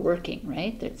they're not working,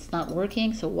 right? It's not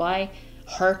working, so why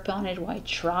harp on it? Why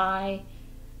try?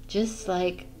 Just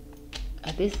like,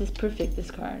 this is perfect,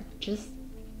 this card. Just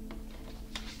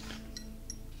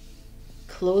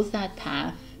close that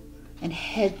path and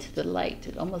head to the light.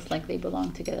 It's almost like they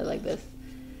belong together like this.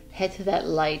 Head to that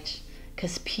light,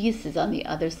 because peace is on the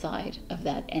other side of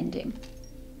that ending.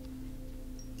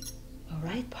 All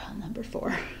right, pile number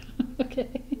 4.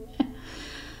 Okay.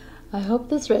 I hope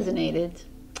this resonated.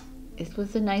 It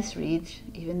was a nice read,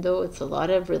 even though it's a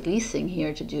lot of releasing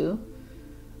here to do,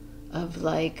 of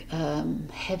like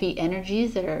heavy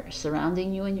energies that are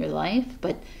surrounding you in your life.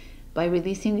 But by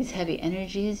releasing these heavy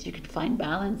energies, you can find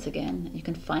balance again. You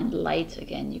can find light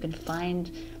again. You can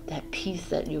find that peace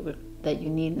that you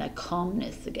need, and that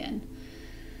calmness again.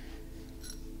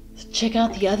 So check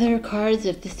out the other cards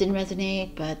if this didn't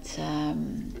resonate. But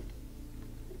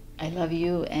I love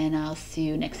you, and I'll see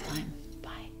you next time.